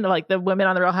depiction, like the women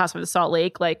on the Real Housewives of Salt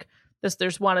Lake, like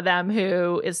there's one of them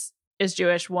who is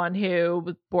Jewish, one who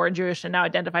was born Jewish and now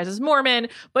identifies as Mormon,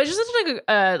 but it's just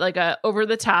such like a over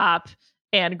the top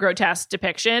and grotesque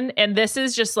depiction. And this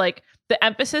is just like the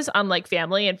emphasis on like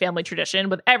family and family tradition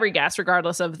with every guest,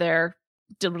 regardless of their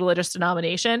religious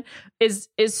denomination, is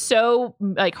so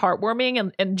like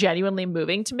heartwarming and genuinely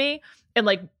moving to me. And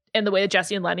like, and the way that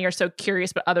Jesse and Lenny are so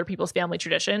curious about other people's family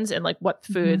traditions and like what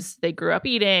foods they grew up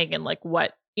eating, and like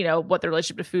what their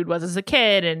relationship to food was as a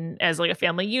kid and as like a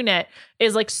family unit,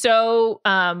 is like so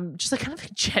just like kind of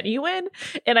like genuine.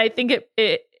 And I think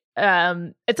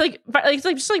it's like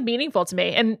just like meaningful to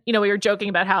me. And we were joking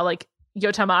about how like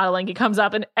Yotam Ottolenghi comes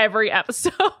up in every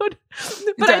episode,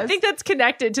 but I think that's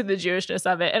connected to the Jewishness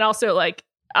of it. And also like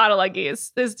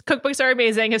Ottolenghi's. His cookbooks are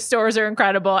amazing. His stores are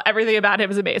incredible. Everything about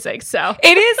him is amazing. So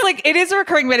it is a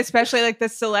recurring bit, especially like the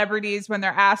celebrities when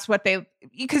they're asked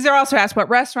because they're also asked what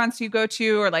restaurants you go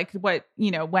to or like what,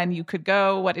 when you could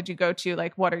go, what did you go to?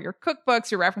 Like, what are your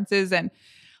cookbooks, your references? And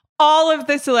all of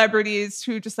the celebrities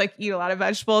who just like eat a lot of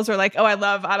vegetables are like, oh, I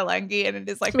love Ottolenghi. And it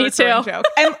is like a recurring joke.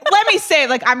 And let me say,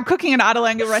 like, I'm cooking an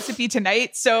Ottolenghi recipe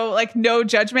tonight. So like no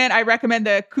judgment. I recommend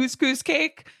the couscous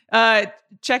cake.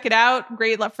 Check it out.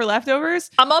 Great for leftovers.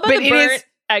 I'm all about the burnt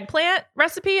eggplant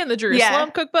recipe in the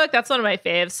Jerusalem cookbook. That's one of my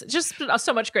faves. Just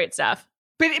so much great stuff.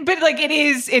 But like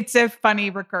it's a funny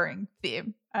recurring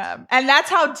theme. And that's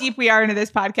how deep we are into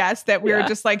this podcast that we're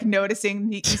just like noticing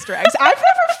the Easter eggs. I've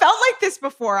never felt like this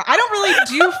before. I don't really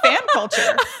do fan culture.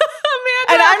 Amanda,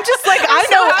 and I'm just like, I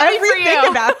know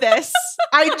everything about this.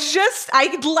 I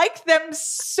like them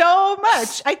so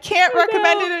much. I can't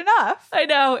recommend it enough. I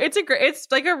know. It's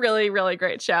like a really, really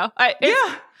great show. I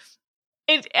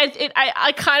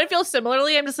kind of feel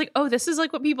similarly. I'm just like, oh, this is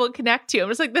like what people connect to. I'm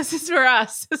just like, this is for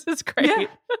us. This is great. Yeah,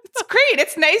 it's great.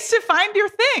 It's nice to find your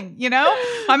thing,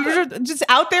 I'm just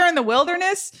out there in the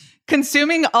wilderness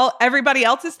consuming everybody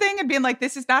else's thing and being like,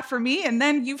 this is not for me. And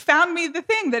then you found me the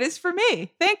thing that is for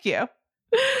me. Thank you.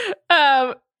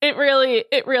 It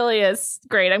really is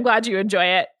great. I'm glad you enjoy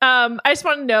it. I just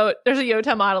want to note there's a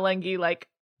Yotam Ottolenghi like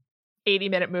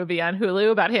 80-minute movie on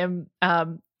Hulu about him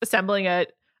assembling a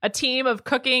team of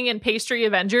cooking and pastry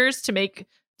Avengers to make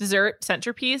dessert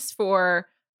centerpiece for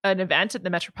an event at the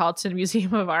Metropolitan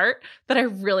Museum of Art that I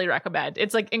really recommend.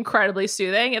 It's like incredibly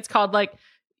soothing. It's called like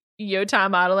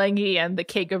Yotam Ottolenghi and the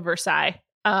Cake of Versailles.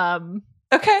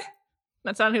 Okay.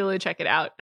 That's on Hulu. Check it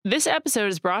out. This episode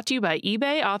is brought to you by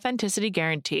eBay Authenticity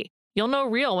Guarantee. You'll know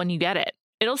real when you get it.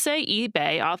 It'll say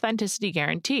eBay Authenticity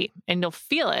Guarantee, and you'll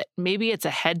feel it. Maybe it's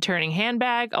a head-turning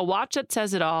handbag, a watch that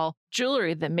says it all,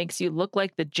 jewelry that makes you look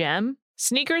like the gem.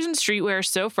 Sneakers and streetwear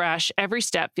so fresh, every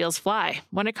step feels fly.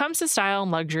 When it comes to style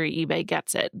and luxury, eBay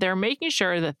gets it. They're making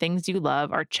sure the things you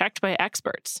love are checked by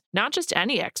experts. Not just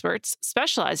any experts,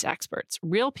 specialized experts,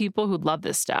 real people who love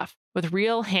this stuff, with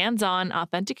real hands-on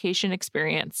authentication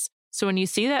experience. So when you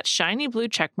see that shiny blue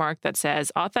checkmark that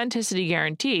says Authenticity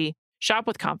Guarantee, shop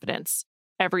with confidence.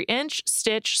 Every inch,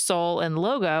 stitch, sole, and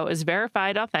logo is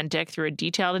verified authentic through a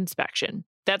detailed inspection.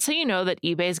 That's how you know that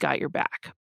eBay's got your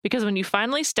back. Because when you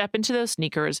finally step into those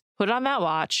sneakers, put on that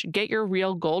watch, get your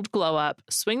real gold glow up,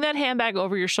 swing that handbag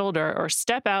over your shoulder, or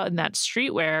step out in that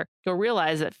streetwear, you'll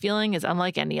realize that feeling is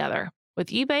unlike any other. With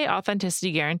eBay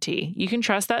Authenticity Guarantee, you can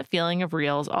trust that feeling of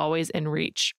real is always in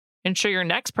reach. Ensure your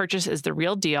next purchase is the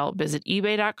real deal. Visit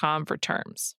ebay.com for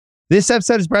terms. This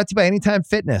episode is brought to you by Anytime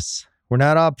Fitness. We're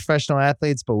not all professional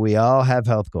athletes, but we all have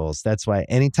health goals. That's why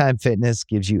Anytime Fitness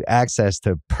gives you access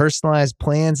to personalized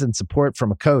plans and support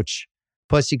from a coach.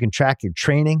 Plus, you can track your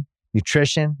training,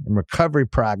 nutrition, and recovery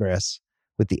progress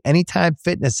with the Anytime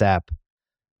Fitness app,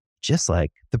 just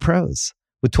like the pros.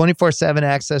 With 24/7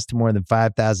 access to more than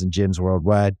 5,000 gyms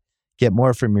worldwide, get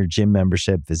more from your gym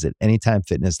membership. Visit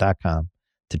anytimefitness.com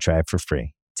to try it for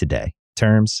free today.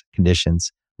 Terms,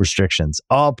 conditions, restrictions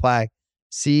all apply.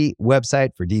 See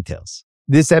website for details.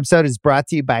 This episode is brought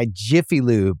to you by Jiffy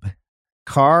Lube.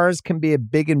 Cars can be a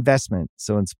big investment,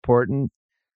 so it's important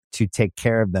to take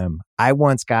care of them. I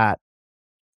once got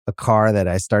a car that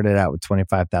I started out with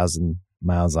 25,000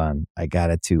 miles on. I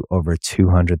got it to over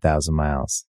 200,000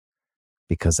 miles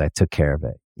because I took care of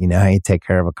it. You know how you take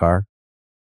care of a car?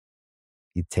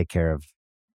 You take care of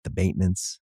the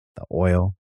maintenance, the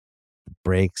oil, the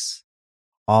brakes,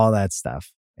 all that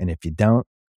stuff. And if you don't,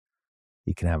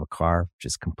 you can have a car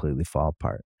just completely fall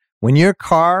apart. When your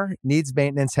car needs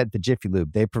maintenance, head to Jiffy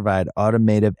Lube. They provide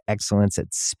automotive excellence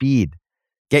at speed.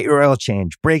 Get your oil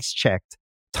change, brakes checked,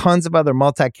 tons of other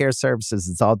multi-care services.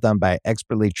 It's all done by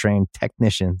expertly trained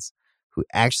technicians who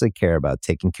actually care about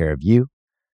taking care of you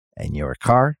and your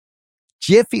car.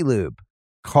 Jiffy Lube,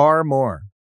 car more.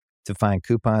 To find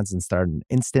coupons and start an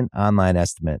instant online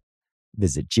estimate,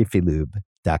 visit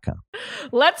jiffylube.com.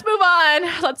 Let's move on.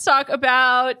 Let's talk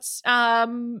about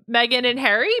Meghan and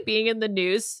Harry being in the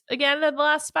news again in the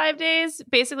last 5 days.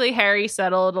 Basically, Harry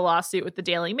settled a lawsuit with the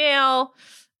Daily Mail.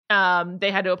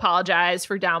 They had to apologize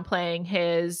for downplaying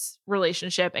his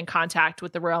relationship and contact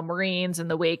with the Royal Marines in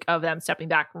the wake of them stepping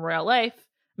back from royal life.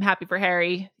 I'm happy for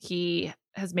Harry. He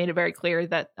has made it very clear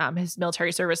that his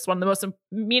military service is one of the most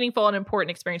meaningful and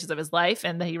important experiences of his life,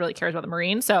 and that he really cares about the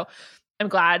Marines. So I'm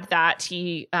glad that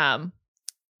he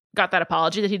got that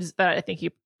apology that I think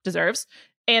he deserves.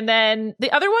 And then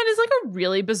the other one is like a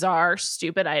really bizarre,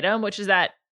 stupid item, which is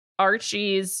that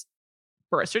Archie's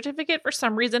birth certificate for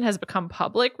some reason has become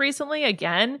public recently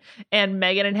again, and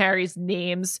Meghan and Harry's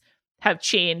names have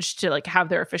changed to like have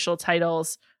their official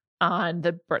titles on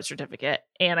the birth certificate.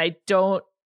 And I don't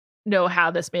know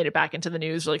how this made it back into the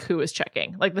news, or like who was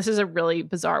checking. Like, this is a really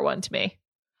bizarre one to me.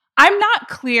 I'm not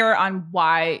clear on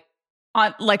why,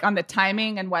 on the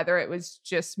timing and whether it was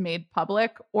just made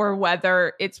public or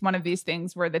whether it's one of these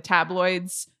things where the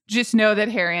tabloids just know that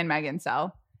Harry and Meghan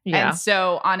sell. Yeah. And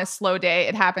so on a slow day,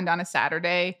 it happened on a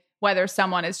Saturday, whether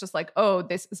someone is just like, oh,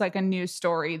 this is like a news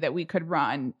story that we could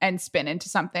run and spin into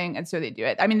something. And so they do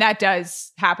it. I mean, that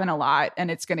does happen a lot,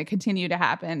 and it's going to continue to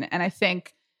happen. And I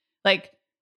think like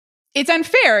it's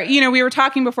unfair. You know, we were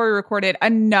talking before we recorded,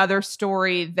 another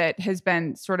story that has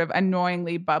been sort of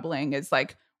annoyingly bubbling is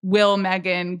like, will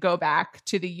Meghan go back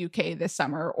to the UK this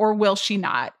summer or will she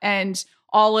not? And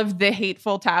all of the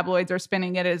hateful tabloids are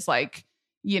spinning it as like,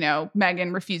 you know,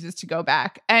 Meghan refuses to go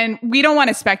back. And we don't want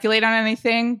to speculate on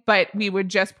anything, but we would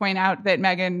just point out that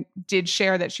Meghan did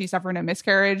share that she suffered a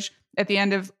miscarriage at the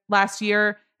end of last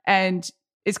year and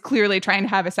is clearly trying to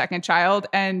have a second child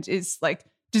and is like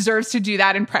deserves to do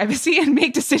that in privacy and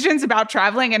make decisions about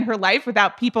traveling in her life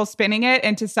without people spinning it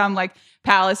into some like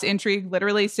palace intrigue,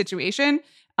 literally situation.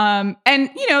 And,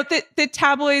 you know, the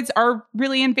tabloids are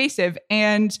really invasive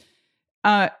and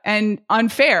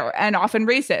unfair and often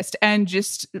racist and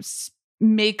just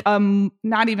make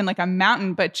not even like a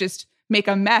mountain, but just make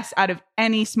a mess out of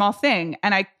any small thing.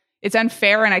 And it's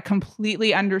unfair, and I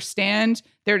completely understand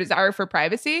their desire for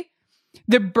privacy.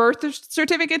 The birth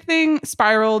certificate thing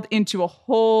spiraled into a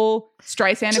whole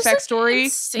Streisand effect story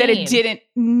that it didn't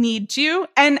need to.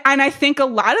 And I think a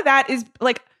lot of that is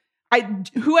like,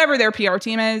 whoever their PR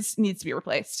team is needs to be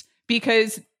replaced,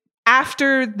 because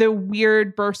after the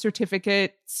weird birth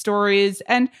certificate stories,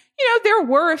 and, you know, there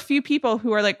were a few people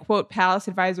who are like, quote, palace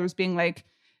advisors being like,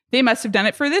 they must have done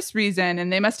it for this reason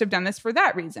and they must have done this for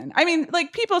that reason. I mean,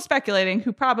 like people speculating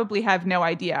who probably have no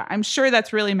idea. I'm sure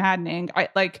that's really maddening.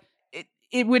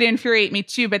 It would infuriate me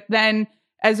too. But then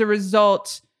as a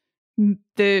result,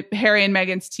 the Harry and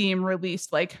Meghan's team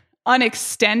released like an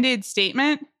extended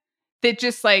statement that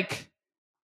just like,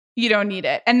 you don't need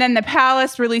it. And then the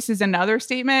palace releases another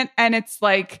statement, and it's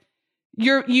like,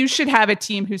 you should have a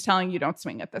team who's telling you don't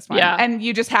swing at this one. Yeah. And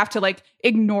you just have to like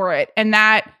ignore it. And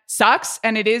that sucks.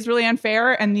 And it is really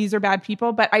unfair. And these are bad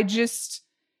people. But I just,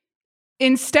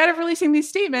 instead of releasing these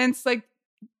statements, like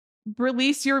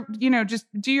release your, you know, just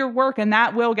do your work, and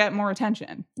that will get more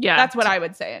attention. Yeah. That's what I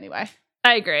would say anyway.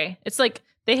 I agree. It's like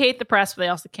they hate the press, but they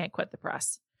also can't quit the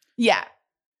press. Yeah.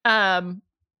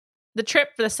 The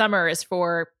trip for the summer is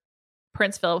for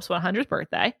Prince Philip's 100th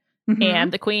birthday. Mm-hmm.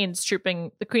 And the Queen's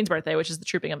birthday, which is the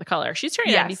Trooping of the Color. She's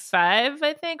turning 95,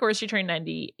 I think, or is she turning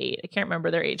 98? I can't remember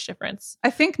their age difference.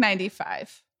 I think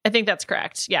 95. I think that's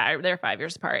correct. Yeah, they're 5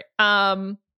 years apart.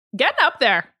 Getting up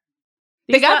there.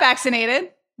 They got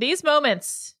vaccinated. These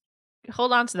moments,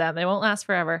 hold on to them. They won't last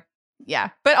forever. Yeah,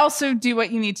 but also do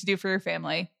what you need to do for your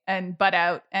family and butt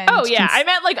out. And I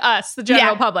meant like us, the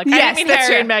general public. I didn't mean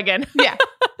Harry and Meghan. Yeah.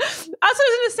 Also, I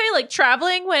was going to say, like,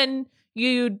 traveling when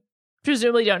you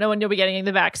presumably don't know when you'll be getting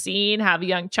the vaccine, have a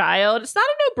young child. It's not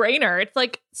a no-brainer. It's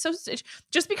like, so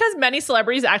just because many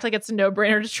celebrities act like it's a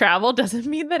no-brainer to travel doesn't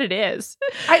mean that it is.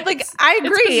 I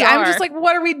agree. I'm just like,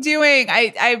 what are we doing?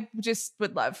 I just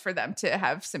would love for them to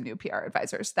have some new PR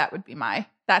advisors. That would be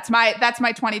that's my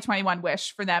 2021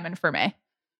 wish for them and for me.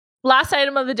 Last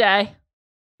item of the day,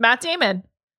 Matt Damon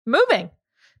moving.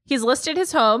 He's listed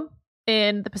his home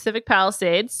in the Pacific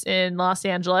Palisades in Los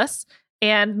Angeles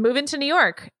and moving to New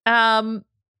York.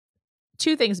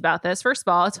 Two things about this. First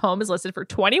of all, his home is listed for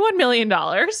 $21 million.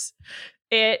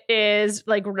 It is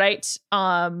like right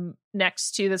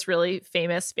next to this really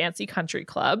famous fancy country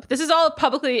club. This is all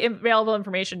publicly available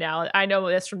information now. I know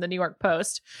this from the New York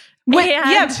Post.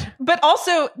 But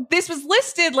also this was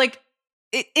listed like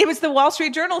it was the Wall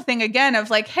Street Journal thing again of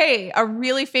like, hey, a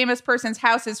really famous person's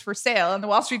house is for sale. And the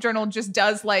Wall Street Journal just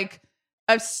does like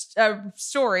a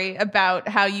story about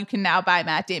how you can now buy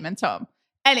Matt Damon's home.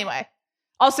 Anyway,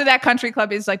 also that country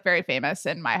club is like very famous,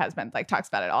 and my husband like talks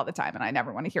about it all the time, and I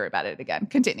never want to hear about it again.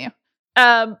 Continue.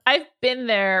 I've been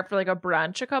there for like a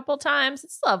brunch a couple times.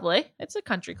 It's lovely. It's a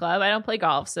country club. I don't play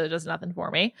golf, so it does nothing for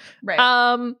me.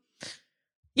 Right.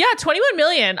 Yeah, 21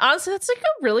 million. Honestly, that's like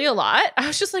really a lot. I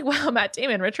was just like, wow, Matt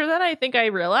Damon, richer than I think I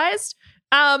realized.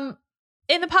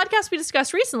 In the podcast we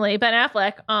discussed recently, Ben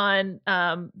Affleck on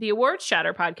the Awards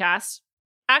Chatter podcast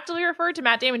actively referred to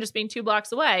Matt Damon just being 2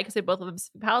 blocks away because they both live in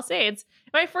the Palisades.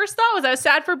 And my first thought was I was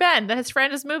sad for Ben that his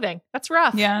friend is moving. That's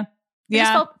rough. Yeah.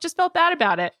 I just felt bad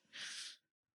about it.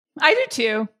 I do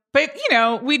too. But, you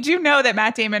know, we do know that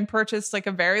Matt Damon purchased like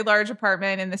a very large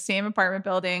apartment in the same apartment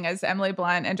building as Emily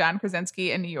Blunt and John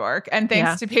Krasinski in New York. And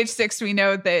thanks to Page Six, we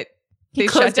know that They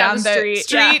closed shut down the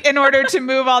street in order to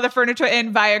move all the furniture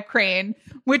in via crane,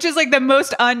 which is like the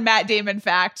most un-Matt Damon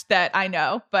fact that I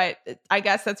know. But I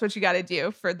guess that's what you got to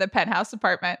do for the penthouse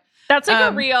apartment. That's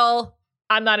like a real,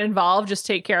 I'm not involved, just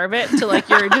take care of it, to like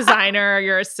your designer,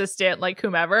 your assistant, like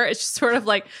whomever. It's just sort of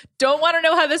like, don't want to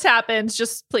know how this happens,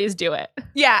 just please do it.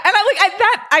 Yeah. And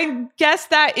I guess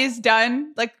that is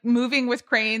done. Like moving with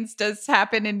cranes does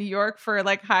happen in New York for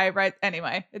like high rise.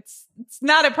 Anyway, it's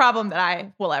not a problem that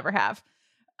I will ever have.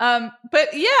 But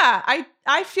yeah,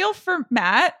 I feel for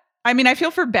Matt. I mean, I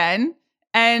feel for Ben,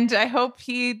 and I hope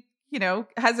he,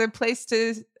 has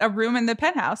a room in the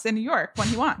penthouse in New York when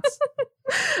he wants.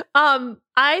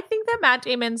 I think that Matt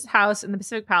Damon's house in the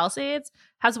Pacific Palisades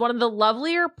has one of the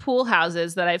lovelier pool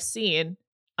houses that I've seen,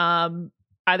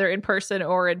 either in person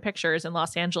or in pictures in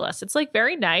Los Angeles. It's like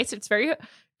very nice. It's very,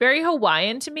 very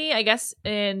Hawaiian to me. I guess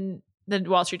in the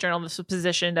Wall Street Journal, this was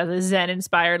positioned as a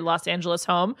Zen-inspired Los Angeles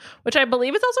home, which I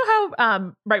believe is also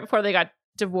how, right before they got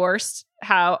divorced,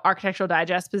 how Architectural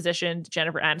Digest positioned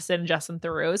Jennifer Aniston and Justin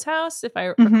Theroux's house, if I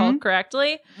recall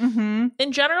correctly. Mm-hmm.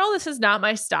 In general, this is not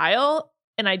my style,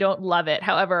 and I don't love it.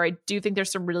 However, I do think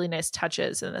there's some really nice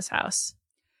touches in this house.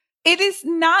 It is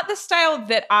not the style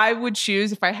that I would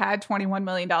choose if I had $21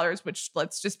 million, which,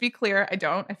 let's just be clear, I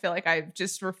don't. I feel like I've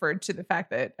just referred to the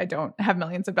fact that I don't have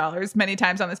millions of dollars many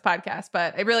times on this podcast,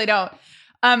 but I really don't.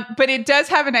 But it does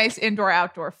have a nice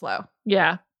indoor-outdoor flow.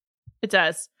 Yeah, it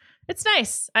does. It's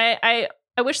nice. I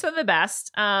wish them the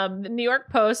best. The New York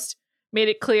Post made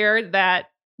it clear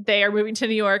that they are moving to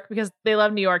New York because they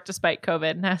love New York despite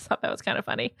COVID. And I thought that was kind of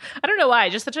funny. I don't know why.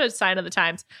 Just such a sign of the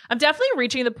times. I'm definitely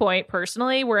reaching the point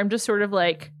personally where I'm just sort of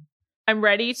like, I'm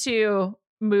ready to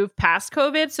move past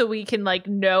COVID so we can like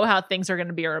know how things are going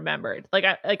to be remembered. Like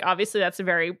obviously that's a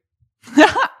very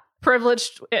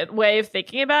privileged way of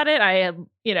thinking about it. I am,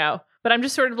 but I'm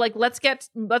just sort of like, let's get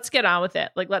on with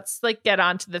it. Like, let's like get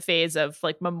on to the phase of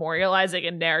like memorializing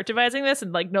and narrativizing this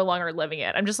and like no longer living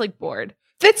it. I'm just like bored.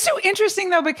 That's so interesting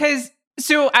though, because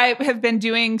so I have been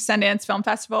doing Sundance Film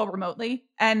Festival remotely,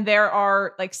 and there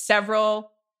are like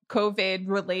several COVID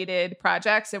related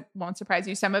projects. It won't surprise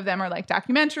you. Some of them are like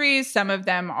documentaries. Some of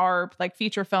them are like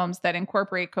feature films that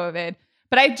incorporate COVID.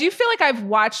 But I do feel like I've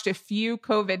watched a few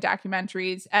COVID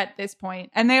documentaries at this point,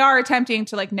 and they are attempting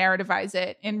to like narrativize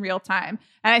it in real time.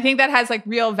 And I think that has like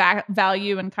real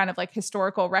value and kind of like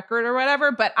historical record or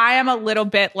whatever. But I am a little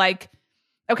bit like,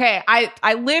 okay,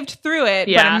 I lived through it,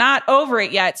 but I'm not over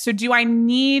it yet. So do I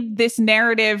need this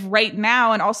narrative right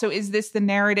now? And also, is this the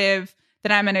narrative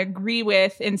that I'm going to agree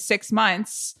with in 6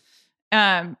 months?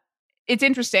 It's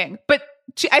interesting. But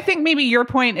I think maybe your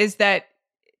point is that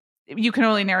you can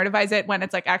only narrativize it when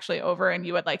it's like actually over, and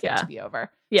you would like it to be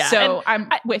over. Yeah. So I'm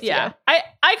with you. I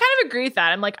kind of agree with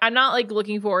that. I'm like, I'm not like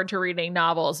looking forward to reading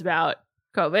novels about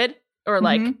COVID or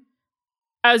like,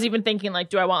 I was even thinking like,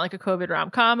 do I want like a COVID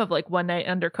rom-com of like One Night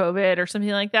Under COVID or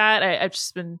something like that? I've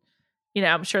just been,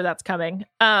 I'm sure that's coming.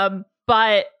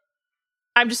 But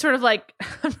I'm just sort of like,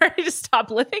 I'm ready to stop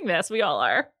living this. We all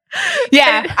are.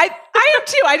 Yeah, I am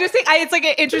too. I just think it's like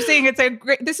interesting. It's a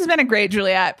great, this has been a great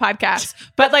Juliet podcast,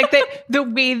 but like the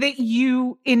way that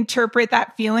you interpret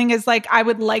that feeling is like, I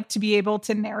would like to be able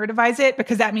to narrativize it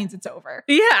because that means it's over.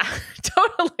 Yeah,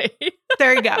 totally.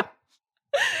 There you go.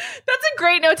 That's a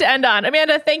great note to end on.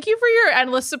 Amanda, thank you for your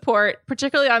endless support,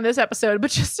 particularly on this episode, but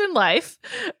just in life.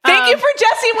 Thank you for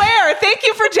Jesse Ware. Thank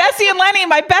you for Jesse and Lenny,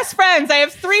 my best friends. I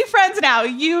have 3 friends now.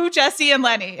 You, Jesse, and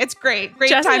Lenny. It's great. Great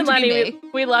Jesse time and to Lenny, be me.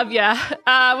 We love you.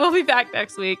 We'll be back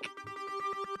next week.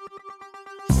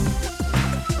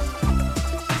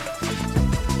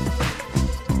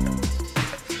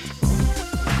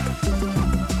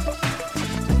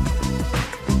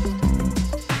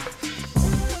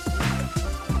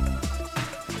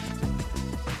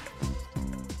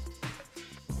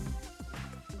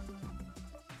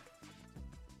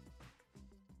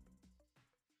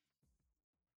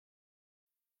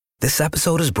 This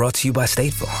episode is brought to you by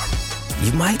State Farm.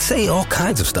 You might say all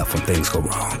kinds of stuff when things go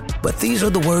wrong, but these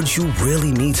are the words you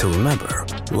really need to remember.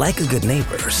 Like a good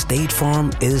neighbor, State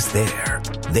Farm is there.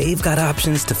 They've got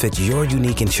options to fit your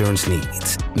unique insurance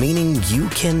needs, meaning you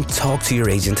can talk to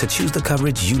your agent to choose the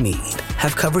coverage you need,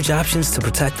 have coverage options to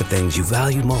protect the things you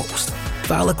value most,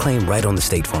 file a claim right on the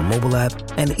State Farm mobile app,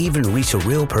 and even reach a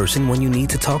real person when you need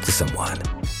to talk to someone.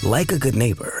 Like a good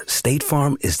neighbor, State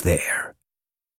Farm is there.